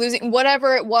 after losing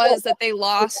whatever it was that they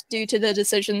lost due to the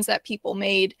decisions that people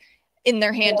made in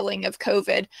their handling of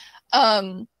COVID.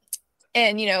 And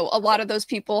a lot of those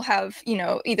people have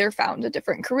either found a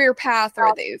different career path,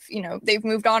 or they've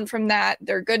moved on from that,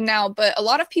 they're good now, but a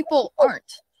lot of people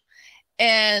aren't.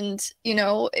 And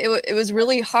it was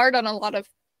really hard on a lot of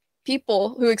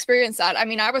people who experienced that. I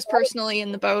mean, I was personally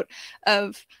in the boat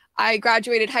of, I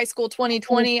graduated high school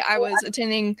 2020. I was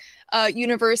attending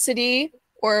university,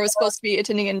 or I was supposed to be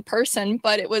attending in person,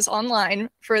 but it was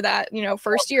online for that,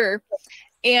 first year.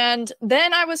 And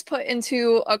then I was put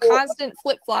into a constant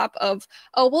flip-flop of,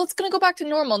 oh, well, it's going to go back to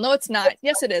normal. No, it's not.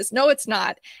 Yes, it is. No, it's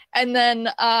not. And then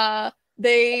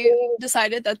they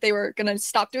decided that they were going to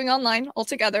stop doing online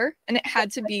altogether, and you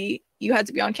had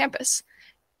to be on campus.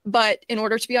 But in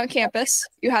order to be on campus,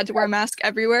 you had to wear a mask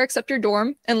everywhere except your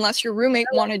dorm, unless your roommate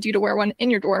wanted you to wear one in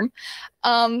your dorm.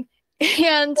 And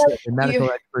the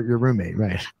medical expert, your roommate,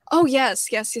 right? Oh, yes.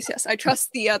 I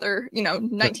trust the other,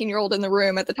 19-year-old in the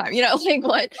room at the time, like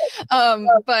what?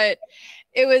 But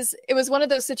it was one of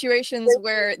those situations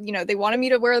where, they wanted me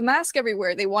to wear a mask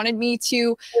everywhere. They wanted me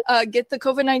to get the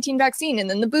COVID-19 vaccine and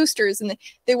then the boosters. And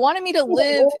they wanted me to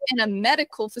live in a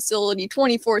medical facility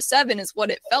 24/7 is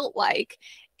what it felt like.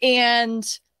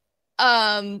 And,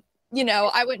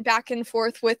 I went back and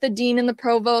forth with the dean and the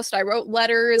provost. I wrote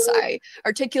letters. I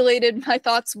articulated my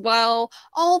thoughts well,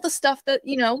 all the stuff that,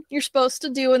 you're supposed to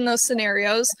do in those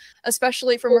scenarios,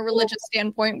 especially from a religious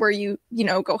standpoint where you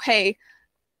go, hey,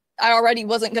 I already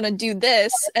wasn't going to do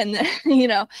this. And,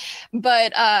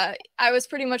 but I was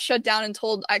pretty much shut down and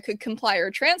told I could comply or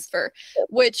transfer,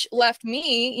 which left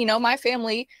me, my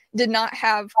family did not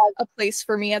have a place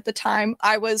for me at the time.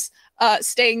 I was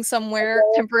staying somewhere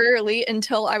temporarily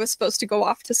until I was supposed to go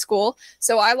off to school.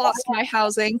 So I lost my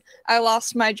housing. I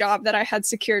lost my job that I had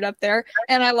secured up there,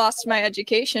 and I lost my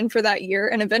education for that year,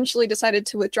 and eventually decided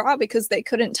to withdraw because they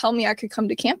couldn't tell me I could come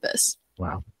to campus.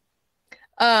 Wow.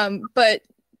 But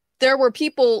there were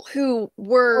people who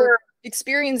were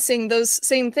experiencing those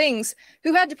same things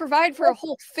who had to provide for a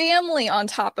whole family on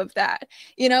top of that,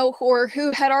 or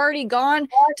who had already gone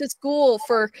to school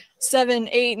for 7,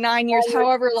 8, 9 years,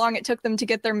 however long it took them to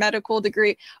get their medical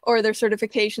degree or their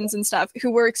certifications and stuff, who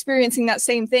were experiencing that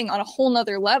same thing on a whole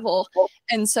nother level.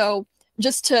 And so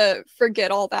just to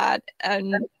forget all that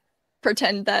and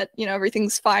pretend that,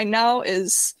 everything's fine now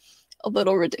is a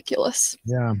little ridiculous.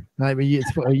 Yeah. I mean,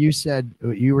 you said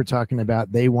you were talking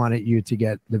about they wanted you to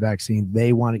get the vaccine.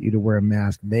 They wanted you to wear a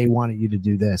mask. They wanted you to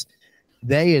do this.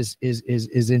 They is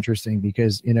interesting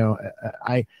because,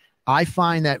 I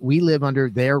find that we live under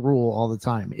their rule all the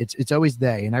time. It's always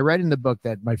they. And I read in the book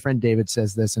that my friend David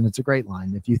says this, and it's a great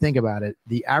line. If you think about it,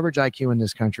 the average IQ in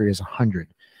this country is 100.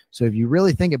 So if you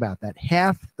really think about that,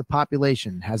 half the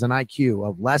population has an IQ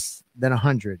of less than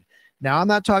 100. Now, I'm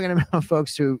not talking about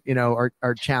folks who,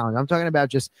 are challenged. I'm talking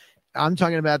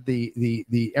about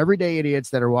the everyday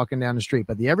idiots that are walking down the street.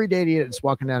 But the everyday idiot that's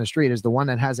walking down the street is the one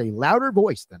that has a louder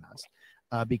voice than us.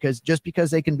 Because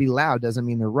they can be loud doesn't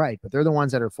mean they're right. But they're the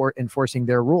ones that are enforcing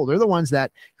their rule. They're the ones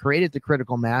that created the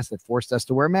critical mass that forced us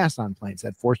to wear masks on planes,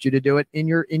 that forced you to do it in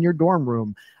your dorm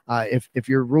room if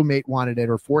your roommate wanted it,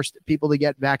 or forced people to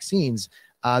get vaccines.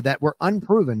 That were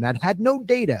unproven, that had no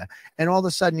data. And all of a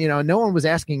sudden, no one was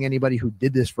asking anybody who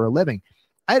did this for a living.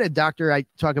 I had a doctor I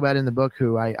talk about in the book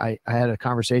who I had a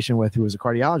conversation with, who was a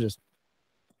cardiologist.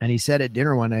 And he said at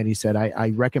dinner one night, he said, I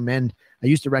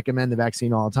used to recommend the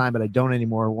vaccine all the time, but I don't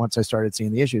anymore once I started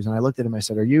seeing the issues. And I looked at him, I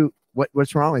said,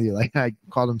 what's wrong with you? Like, I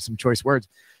called him some choice words.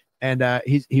 And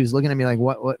he was looking at me like,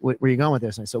 what, where are you going with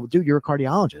this? And I said, well, dude, you're a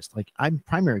cardiologist. Like, I'm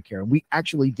primary care. And we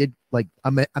actually did like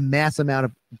a mass amount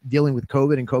of dealing with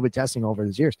COVID and COVID testing over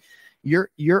these years.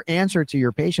 Your answer to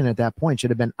your patient at that point should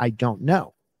have been, I don't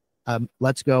know.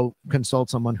 Let's go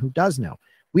consult someone who does know.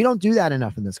 We don't do that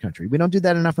enough in this country. We don't do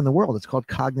that enough in the world. It's called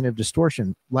cognitive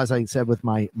distortion. As I said with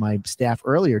my staff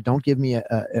earlier, don't give me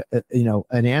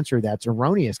an answer that's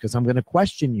erroneous, because I'm going to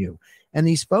question you. And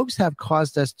these folks have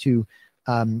caused us to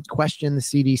question the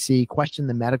CDC, question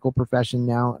the medical profession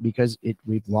now, because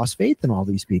we've lost faith in all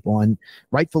these people, and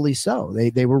rightfully so.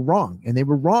 They were wrong, and they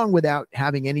were wrong without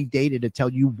having any data to tell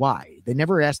you why. They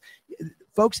never asked.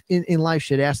 Folks in life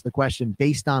should ask the question,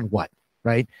 based on what,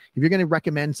 right? If you're going to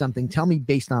recommend something, tell me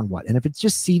based on what. And if it's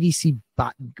just CDC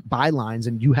bylines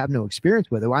and you have no experience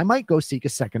with it, well, I might go seek a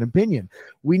second opinion.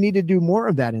 We need to do more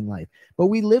of that in life, but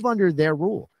we live under their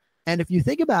rule. And if you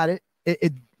think about it,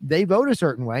 they vote a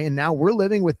certain way, and now we're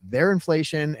living with their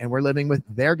inflation, and we're living with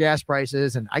their gas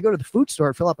prices. And I go to the food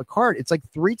store, fill up a cart. It's like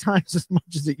 3 times as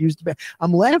much as it used to be.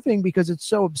 I'm laughing because it's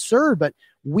so absurd, but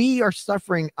we are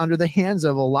suffering under the hands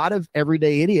of a lot of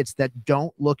everyday idiots that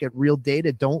don't look at real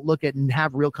data, don't look at and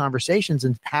have real conversations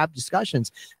and have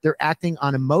discussions. They're acting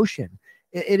on emotion.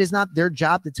 It is not their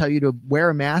job to tell you to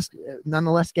wear a mask,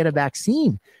 nonetheless get a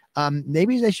vaccine.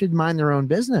 Maybe they should mind their own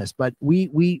business, but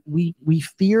we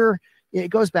fear. It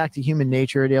goes back to human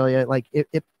nature, Adelia. Like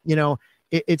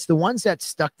it's the ones that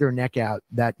stuck their neck out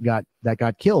that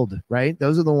got killed, right?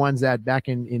 Those are the ones that back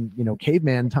in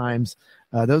caveman times,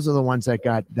 those are the ones that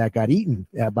got eaten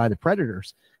by the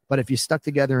predators. But if you stuck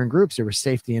together in groups, there was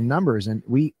safety in numbers, and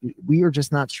we are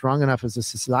just not strong enough as a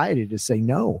society to say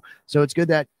no. So it's good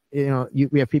that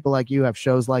we have people like you, have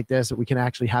shows like this that we can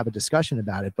actually have a discussion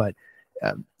about it. But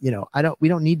we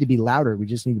don't need to be louder. We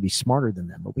just need to be smarter than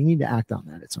them, but we need to act on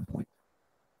that at some point.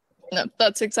 No,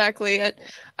 that's exactly it.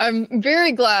 I'm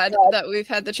very glad that we've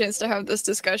had the chance to have this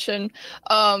discussion.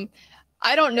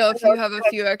 I don't know if you have a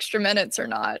few extra minutes or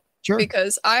not. Sure.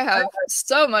 Because I have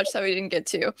so much that we didn't get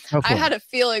to. I had a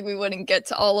feeling we wouldn't get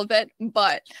to all of it,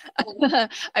 but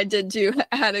I did do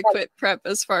adequate prep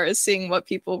as far as seeing what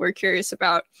people were curious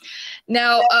about.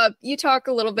 Now, you talk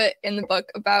a little bit in the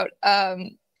book about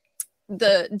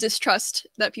the distrust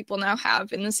that people now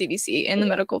have in the CDC, in the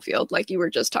medical field, like you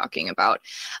were just talking about.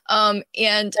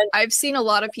 And I've seen a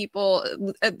lot of people,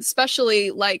 especially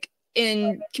like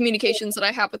in communications that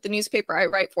I have with the newspaper I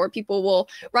write for, people will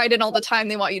write in all the time.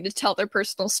 They want you to tell their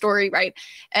personal story, right?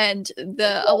 And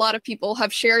a lot of people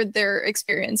have shared their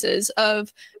experiences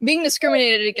of being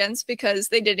discriminated against because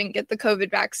they didn't get the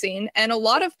COVID vaccine. And a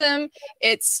lot of them,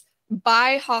 it's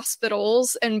by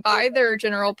hospitals and by their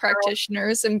general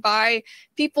practitioners and by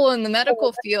people in the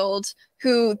medical field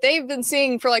who they've been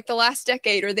seeing for like the last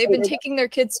decade, or they've been taking their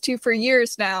kids to for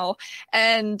years now.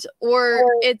 Or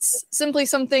it's simply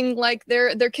something like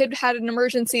their kid had an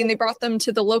emergency and they brought them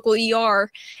to the local ER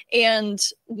and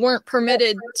weren't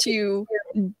permitted to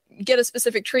get a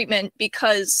specific treatment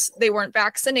because they weren't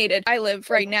vaccinated. I live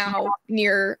right now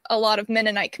near a lot of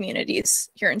Mennonite communities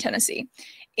here in Tennessee.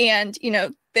 And,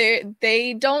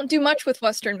 they don't do much with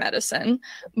Western medicine,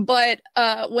 but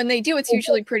when they do, it's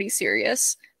usually pretty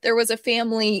serious. There was a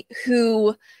family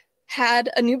who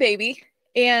had a new baby,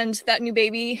 and that new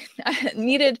baby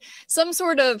needed some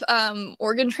sort of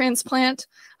organ transplant.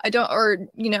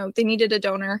 They needed a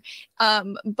donor.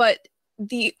 But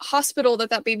the hospital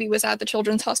that baby was at, the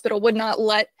children's hospital, would not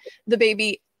let the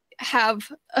baby have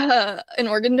an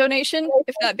organ donation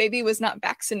if that baby was not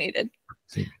vaccinated.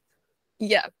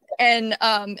 Yeah. And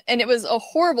it was a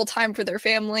horrible time for their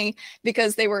family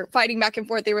because they were fighting back and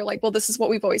forth. They were like, well, this is what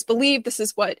we've always believed. This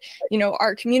is what,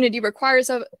 our community requires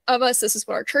of us. This is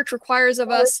what our church requires of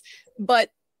us.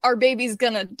 But our baby's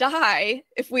going to die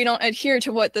if we don't adhere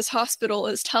to what this hospital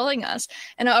is telling us.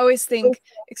 And I always think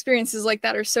experiences like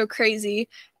that are so crazy.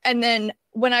 And then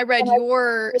when I read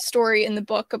your story in the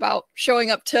book about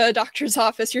showing up to a doctor's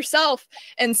office yourself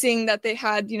and seeing that they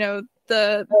had,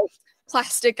 the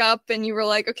plastic up, and you were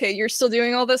like, okay, you're still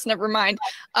doing all this, never mind.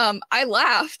 I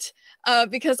laughed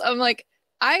because I'm like,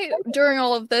 during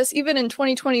all of this, even in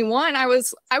 2021, I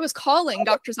was calling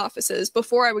doctor's offices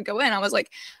before I would go in. I was like,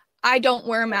 I don't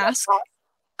wear a mask.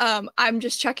 I'm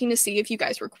just checking to see if you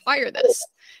guys require this.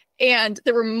 And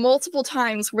there were multiple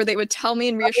times where they would tell me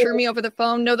and reassure me over the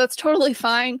phone, no, that's totally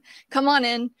fine. Come on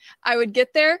in. I would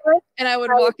get there and I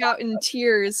would walk out in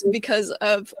tears because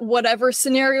of whatever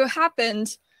scenario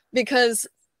happened, because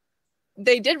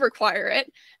they did require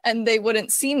it and they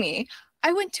wouldn't see me.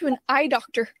 I went to an eye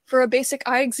doctor for a basic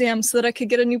eye exam so that I could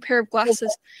get a new pair of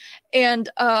glasses. And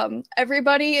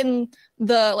everybody in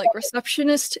the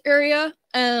receptionist area,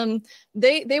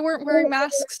 they weren't wearing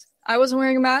masks. I wasn't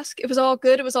wearing a mask. It was all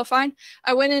good. It was all fine.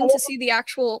 I went in to see the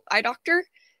actual eye doctor,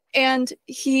 and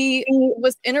he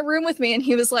was in a room with me, and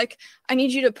he was like, I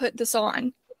need you to put this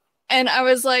on. And I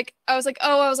was like,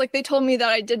 they told me that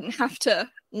I didn't have to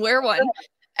wear one.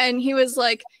 And he was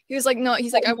like, no,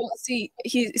 he's like, I won't see.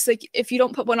 He's like, if you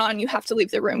don't put one on, you have to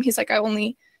leave the room. He's like, I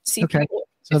only see people.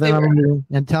 So then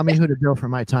and tell me who to bill for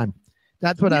my time.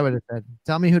 That's what I would have said.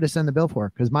 Tell me who to send the bill for,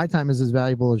 because my time is as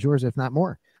valuable as yours, if not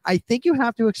more. I think you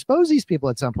have to expose these people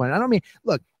at some point. I don't mean,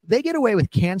 look, they get away with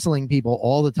canceling people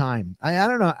all the time. I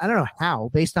don't know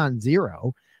how, based on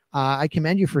zero. I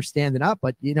commend you for standing up,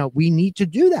 but we need to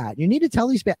do that. You need to tell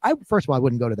these people. First of all, I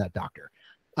wouldn't go to that doctor.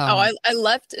 I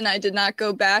left and I did not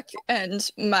go back. And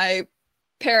my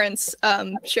parents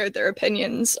shared their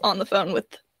opinions on the phone with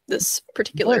this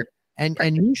particular.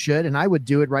 And you should, and I would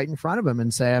do it right in front of him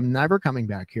and say, I'm never coming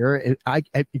back here.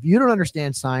 If you don't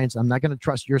understand science, I'm not going to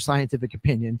trust your scientific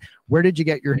opinion. Where did you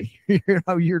get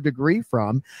your degree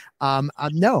from?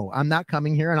 No, I'm not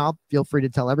coming here, and I'll feel free to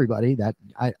tell everybody that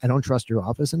I don't trust your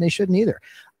office, and they shouldn't either.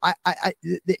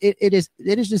 It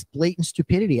is just blatant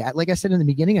stupidity. Like I said in the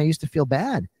beginning, I used to feel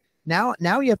bad. Now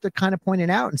you have to kind of point it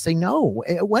out and say no.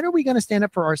 When are we going to stand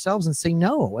up for ourselves and say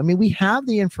no? I mean, we have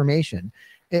the information.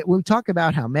 We talk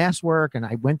about how masks work, and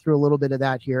I went through a little bit of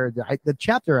that here. The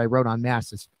chapter I wrote on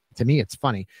masks is, to me, it's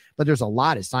funny, but there's a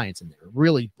lot of science in there. It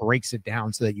really breaks it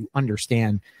down so that you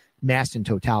understand masks in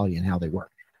totality and how they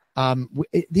work.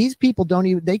 These people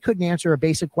they couldn't answer a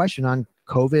basic question on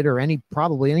COVID or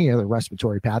probably any other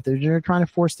respiratory pathogen. They're trying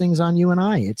to force things on you and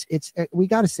I. We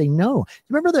got to say no.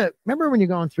 Remember when you're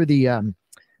going through the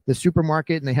the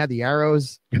supermarket and they had the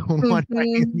arrows going one way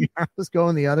Mhm. and the arrows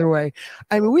going the other way.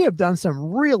 I mean, we have done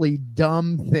some really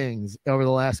dumb things over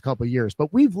the last couple of years,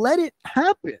 but we've let it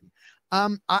happen.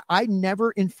 I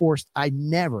never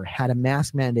had a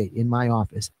mask mandate in my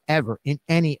office ever in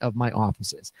any of my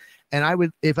offices. And I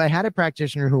would, if I had a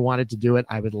practitioner who wanted to do it,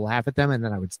 I would laugh at them and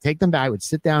then I would take them back. I would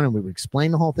sit down and we would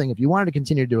explain the whole thing. If you wanted to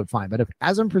continue to do it, fine. But if,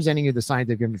 as I'm presenting you the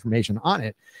scientific information on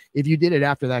it, if you did it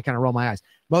after that, kind of roll my eyes.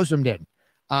 Most of them didn't.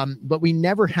 But we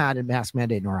never had a mask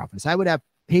mandate in our office. I would have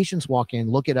patients walk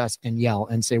in, look at us and yell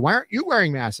and say, why aren't you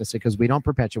wearing masks? I said, because we don't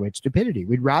perpetuate stupidity.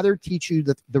 We'd rather teach you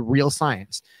the real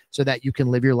science so that you can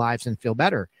live your lives and feel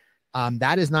better.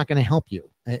 That is not going to help you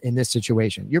in this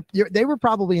situation. They were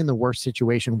probably in the worst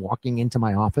situation walking into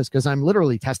my office because I'm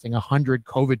literally testing 100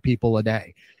 COVID people a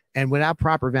day. And without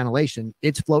proper ventilation,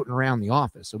 it's floating around the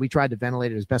office. So we tried to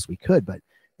ventilate it as best we could, but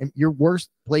your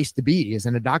worst place to be is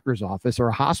in a doctor's office or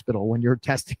a hospital when you're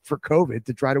testing for COVID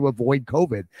to try to avoid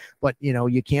COVID. But,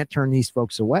 you can't turn these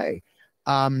folks away.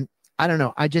 I don't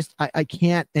know. I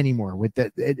can't anymore with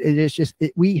that. It is just,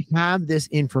 we have this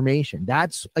information.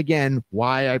 That's, again,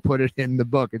 why I put it in the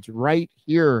book. It's right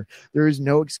here. There is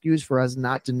no excuse for us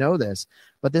not to know this.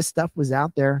 But this stuff was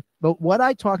out there. But what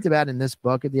I talked about in this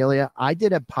book, Adelia, I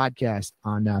did a podcast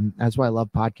on, that's why I love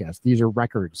podcasts. These are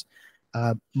records.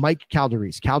 Mike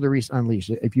Calderese Unleashed.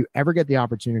 If you ever get the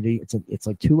opportunity, it's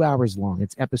like 2 hours long.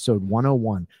 It's episode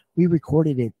 101. We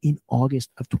recorded it in August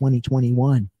of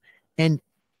 2021. And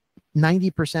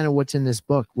 90% of what's in this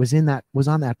book was on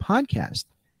that podcast.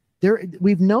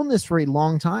 We've known this for a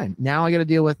long time. Now I got to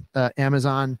deal with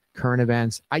Amazon current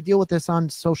events. I deal with this on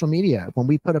social media. When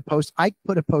we put a post, I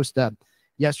put a post up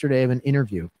yesterday of an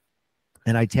interview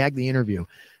and I tagged the interview.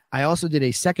 I also did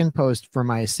a second post for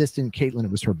my assistant, Caitlin.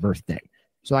 It was her birthday.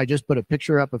 So I just put a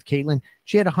picture up of Caitlin.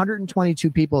 She had 122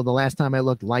 people the last time I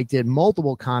looked, liked it,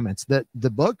 multiple comments. The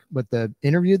book, but the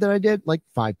interview that I did, like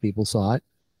 5 people saw it.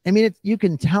 I mean, you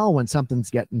can tell when something's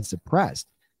getting suppressed.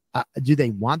 Do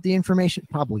they want the information?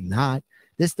 Probably not.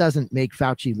 This doesn't make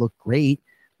Fauci look great.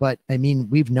 But I mean,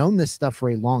 we've known this stuff for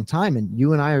a long time, and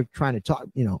you and I are trying to talk.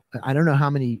 I don't know how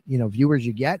many viewers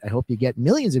you get. I hope you get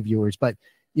millions of viewers. But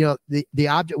the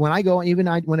object, when I go,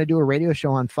 when I do a radio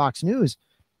show on Fox News,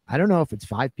 I don't know if it's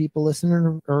 5 people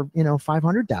listening or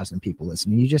 500,000 people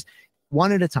listening. You just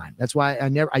one at a time. That's why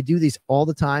I do these all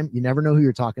the time. You never know who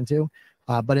you're talking to.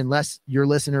 But unless your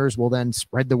listeners will then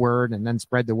spread the word and then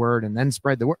spread the word and then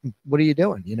spread the word, what are you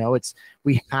doing?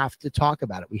 We have to talk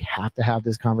about it. We have to have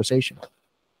this conversation.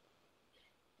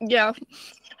 Yeah.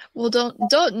 Well,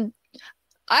 don't,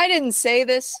 I didn't say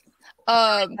this.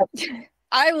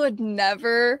 I would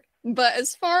never, but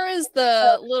as far as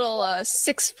the little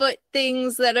 6-foot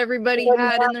things that everybody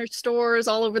had in their stores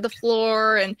all over the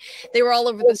floor and they were all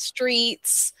over the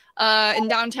streets, in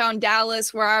downtown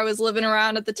Dallas where I was living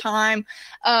around at the time.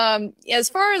 As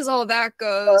far as all that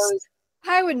goes,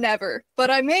 I would never,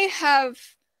 but I may have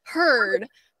heard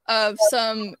of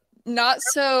some not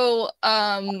so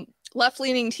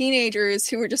left-leaning teenagers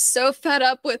who were just so fed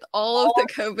up with all of the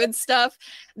COVID stuff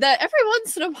that every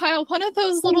once in a while one of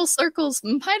those little circles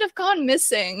might have gone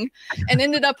missing and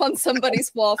ended up on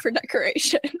somebody's wall for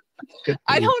decoration.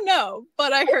 I don't know,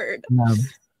 but I heard.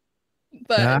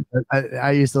 But yeah,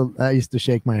 I used to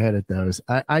shake my head at those.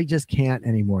 I just can't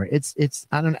anymore. It's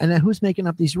I don't. And who's making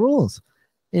up these rules?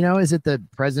 Is it the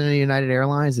president of United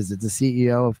Airlines? Is it the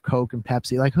CEO of Coke and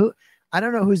Pepsi? Like who? I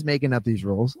don't know who's making up these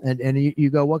rules. And you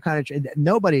go, what kind of?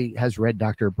 Nobody has read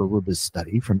Dr. Baruba's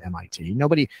study from MIT.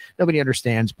 Nobody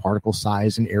understands particle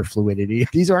size and air fluidity.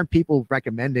 These aren't people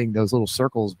recommending those little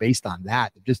circles based on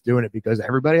that. They're just doing it because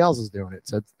everybody else is doing it.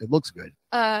 So it looks good.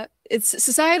 It's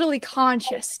societally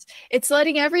conscious. It's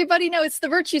letting everybody know. It's the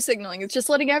virtue signaling. It's just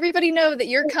letting everybody know that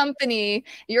your company,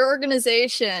 your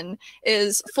organization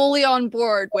is fully on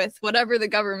board with whatever the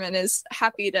government is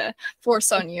happy to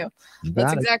force on you.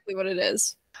 That's exactly what it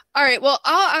is. All right. Well,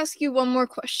 I'll ask you one more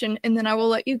question and then I will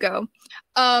let you go.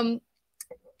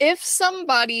 If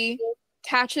somebody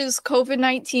catches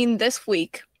COVID-19 this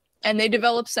week and they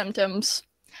develop symptoms,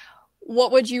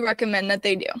 what would you recommend that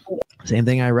they do? Same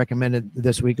thing I recommended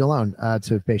this week alone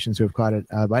to patients who have caught it.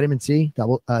 Vitamin C,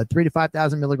 3,000 to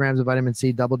 5,000 milligrams of vitamin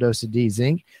C, double dose of D,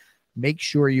 zinc. Make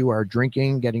sure you are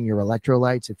drinking, getting your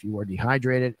electrolytes. If you are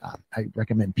dehydrated, I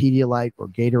recommend Pedialyte or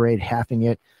Gatorade, halving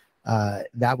it.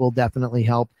 That will definitely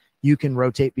help. You can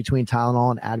rotate between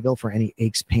Tylenol and Advil for any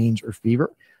aches, pains, or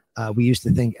fever. We used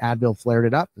to think Advil flared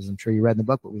it up, as I'm sure you read in the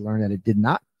book, but we learned that it did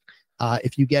not.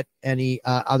 If you get any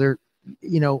other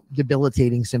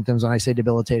debilitating symptoms. When I say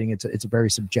debilitating, it's very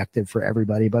subjective for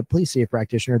everybody, but please see a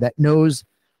practitioner that knows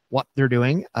what they're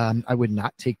doing. I would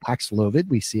not take Paxlovid.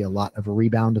 We see a lot of a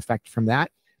rebound effect from that,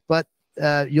 but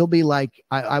you'll be like,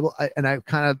 I will, and I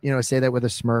kind of, say that with a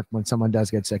smirk when someone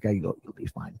does get sick. I go, you'll be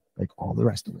fine. Like all the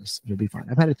rest of us, you'll be fine.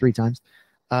 I've had it 3 times.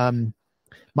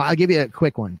 I'll give you a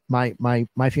quick one. My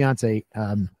fiance,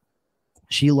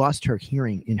 she lost her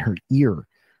hearing in her ear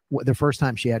the first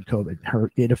time she had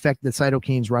COVID. It affected the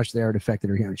cytokines rush there. It affected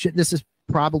her hearing. This is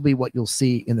probably what you'll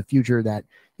see in the future, that,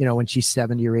 when she's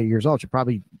 70 or 80 years old, she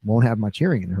probably won't have much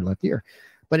hearing in her left ear,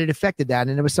 but it affected that.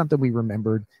 And it was something we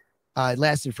remembered. It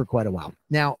lasted for quite a while.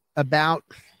 Now, about,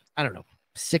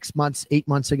 6 months, 8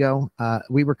 months ago,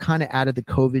 we were kind of out of the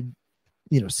COVID,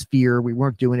 sphere. We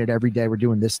weren't doing it every day. We're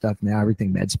doing this stuff now,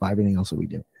 everything med spa, everything else that we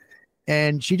do.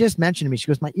 And she just mentioned to me, she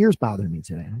goes, my ear's bothering me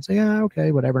today. I was like, yeah,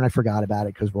 okay, whatever. And I forgot about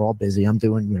it because we're all busy. I'm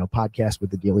doing, podcasts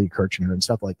with Adelia Kirchner and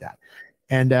stuff like that.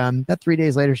 And that 3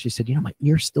 days later, she said, my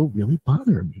ear's still really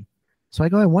bothering me. So I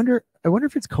go, I wonder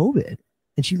if it's COVID.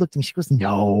 And she looked at me, she goes,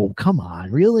 no, come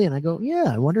on, really? And I go, yeah,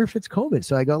 I wonder if it's COVID.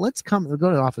 So I go, we'll go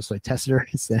to the office. So I tested her.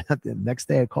 The next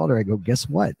day I called her. I go, guess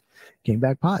what? Came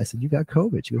back positive. I said, you got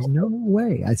COVID. She goes, no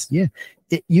way. I said,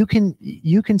 yeah. You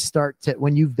can start to,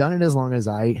 when you've done it as long as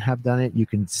I have done it, you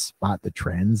can spot the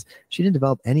trends. She didn't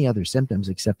develop any other symptoms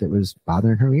except it was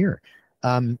bothering her ear.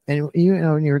 And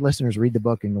your listeners read the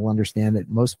book and you'll understand that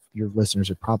most of your listeners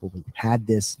have probably had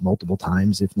this multiple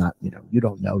times. If not, you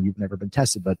don't know, you've never been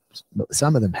tested, but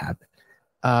some of them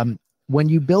have. When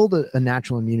you build a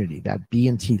natural immunity, that B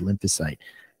and T lymphocyte,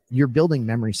 you're building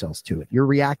memory cells to it. You're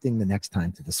reacting the next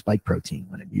time to the spike protein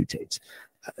when it mutates.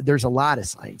 There's a lot of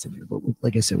science in there, but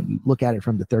like I said, when you look at it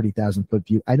from the 30,000 foot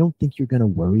view, I don't think you're going to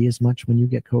worry as much when you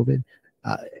get COVID.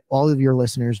 All of your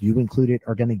listeners, you included,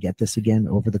 are going to get this again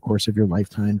over the course of your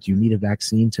lifetime. Do you need a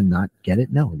vaccine to not get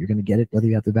it? No, you're going to get it whether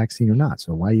you have the vaccine or not.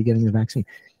 So why are you getting the vaccine?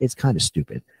 It's kind of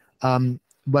stupid.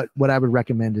 But what I would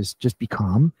recommend is just be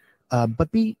calm,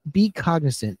 but be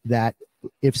cognizant that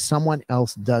if someone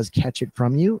else does catch it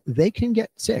from you, they can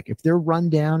get sick. If they're run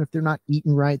down, if they're not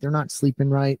eating right, they're not sleeping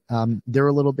right, they're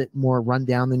a little bit more run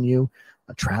down than you,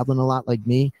 traveling a lot like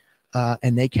me,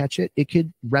 and they catch it, it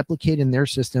could replicate in their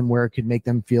system where it could make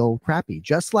them feel crappy,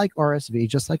 just like RSV,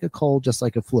 just like a cold, just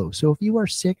like a flu. So if you are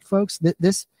sick, folks,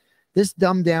 this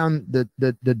dumbed down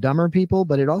the dumber people,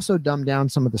 but it also dumbed down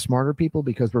some of the smarter people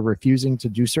because we're refusing to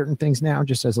do certain things now,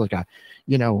 just as like I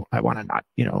want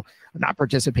to not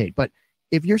participate. But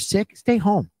if you're sick, stay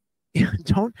home.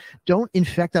 Don't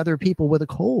infect other people with a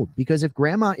cold, because if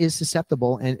grandma is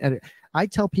susceptible, and I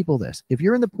tell people this, if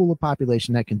you're in the pool of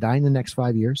population that can die in the next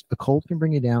 5 years, a cold can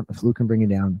bring you down, a flu can bring you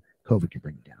down, COVID can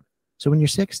bring you down. So when you're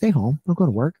sick, stay home, don't go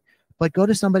to work, but go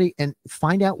to somebody and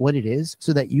find out what it is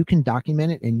so that you can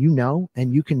document it and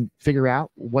and you can figure out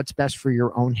what's best for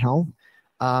your own health.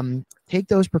 Take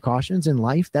those precautions in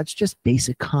life. That's just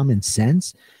basic common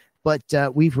sense. But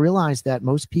we've realized that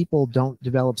most people don't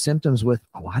develop symptoms with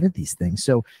a lot of these things.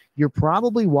 So you're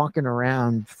probably walking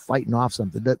around fighting off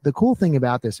something. The cool thing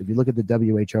about this, if you look at the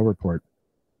WHO report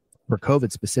for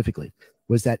COVID specifically,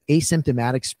 was that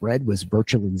asymptomatic spread was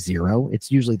virtually zero.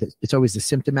 It's always the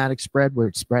symptomatic spread where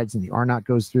it spreads and the R naught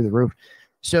goes through the roof.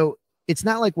 So it's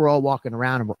not like we're all walking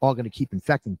around and we're all going to keep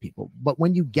infecting people. But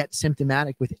when you get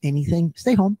symptomatic with anything,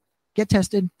 stay home, get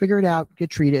tested, figure it out,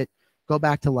 get treated, go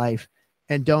back to life.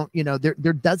 And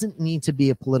there doesn't need to be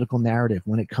a political narrative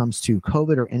when it comes to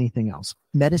COVID or anything else.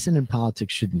 Medicine and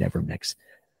politics should never mix.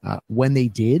 When they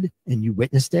did, and you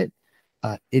witnessed it,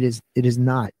 it is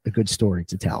not a good story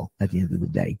to tell at the end of the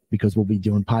day, because we'll be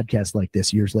doing podcasts like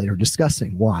this years later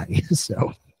discussing why.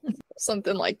 So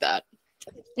something like that.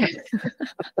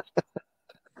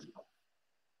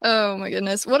 Oh my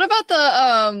goodness. What about the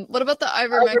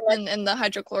ivermectin and the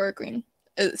hydrochloroquine?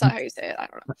 Is that how you say it? I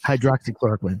don't know.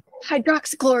 Hydroxychloroquine.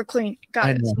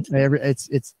 Got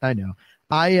it. I know.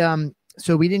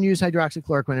 So we didn't use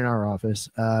hydroxychloroquine in our office.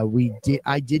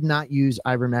 I did not use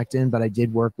ivermectin, but I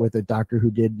did work with a doctor who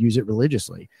did use it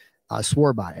religiously.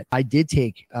 Swore by it. I did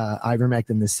take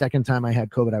ivermectin the second time I had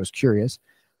COVID. I was curious.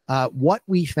 What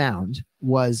we found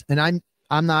was, and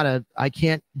I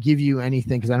can't give you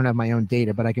anything because I don't have my own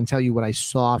data, but I can tell you what I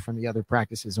saw from the other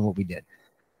practices and what we did.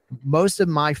 Most of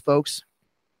my folks,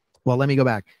 well, let me go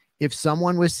back. If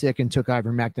someone was sick and took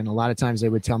ivermectin, a lot of times they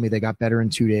would tell me they got better in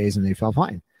 2 days and they felt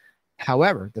fine.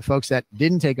 However, the folks that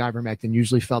didn't take ivermectin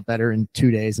usually felt better in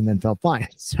 2 days and then felt fine.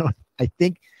 So I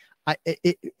think,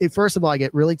 first of all, I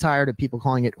get really tired of people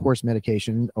calling it horse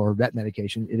medication or vet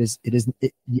medication. It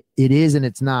is, and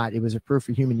it's not. It was approved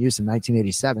for human use in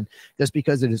 1987. Just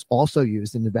because it is also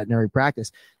used in the veterinary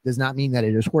practice does not mean that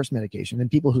it is horse medication.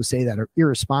 And people who say that are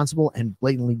irresponsible and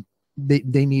blatantly,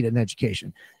 they need an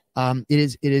education.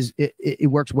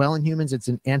 It works well in humans. It's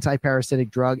an anti-parasitic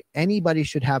drug. Anybody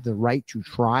should have the right to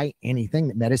try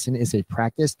anything. Medicine is a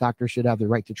practice. Doctors should have the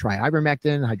right to try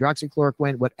ivermectin,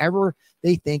 hydroxychloroquine, whatever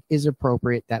they think is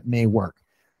appropriate that may work.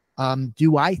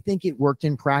 Do I think it worked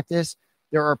in practice?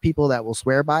 There are people that will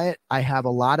swear by it. I have a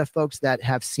lot of folks that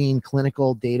have seen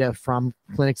clinical data from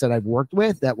clinics that I've worked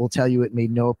with that will tell you it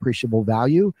made no appreciable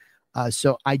value.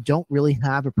 So I don't really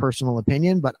have a personal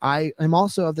opinion, but I am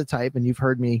also of the type, and you've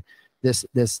heard me this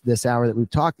hour that we've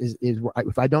talked, is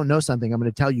if I don't know something, I'm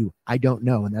going to tell you I don't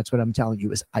know. And that's what I'm telling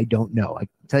you is I don't know. I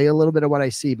can tell you a little bit of what I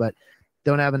see, but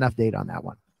don't have enough data on that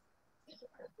one.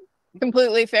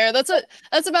 Completely fair. That's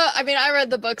about, I mean, I read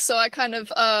the book, so I kind of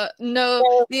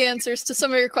know the answers to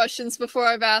some of your questions before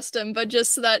I've asked them, but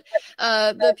just so that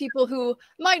the people who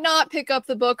might not pick up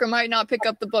the book or might not pick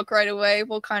up the book right away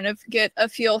will kind of get a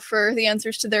feel for the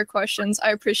answers to their questions.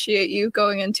 I appreciate you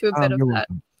going into a bit of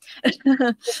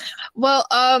that. Well,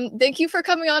 thank you for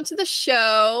coming on to the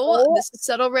show. This is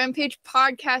Subtle Rampage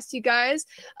Podcast, you guys.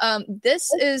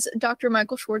 This is Dr.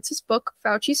 Michael Schwartz's book,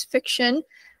 Fauci's Fiction: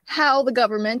 How the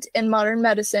Government and Modern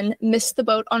Medicine Missed the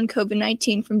Boat on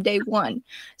COVID-19 from Day One.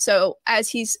 So as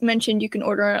he's mentioned, you can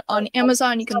order it on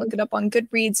Amazon. You can look it up on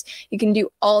Goodreads. You can do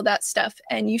all that stuff.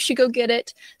 And you should go get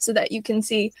it so that you can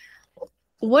see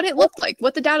what it looked like,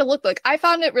 what the data looked like. I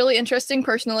found it really interesting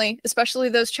personally, especially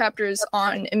those chapters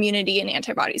on immunity and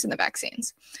antibodies and the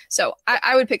vaccines. So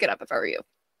I would pick it up if I were you.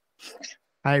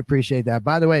 I appreciate that.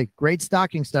 By the way, great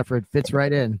stocking stuffer. It fits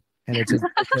right in. And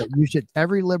you should,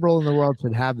 every liberal in the world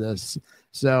should have this.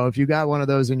 So if you got one of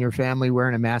those in your family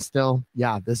wearing a mask still,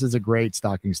 yeah, this is a great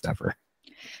stocking stuffer.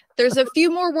 There's a few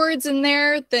more words in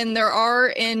there than there are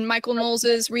in Michael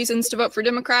Knowles's Reasons to Vote for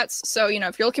Democrats. So,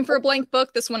 if you're looking for a blank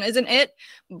book, this one isn't it,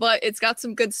 but it's got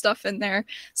some good stuff in there.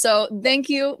 So thank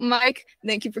you, Mike.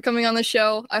 Thank you for coming on the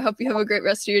show. I hope you have a great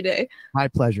rest of your day. My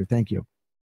pleasure. Thank you.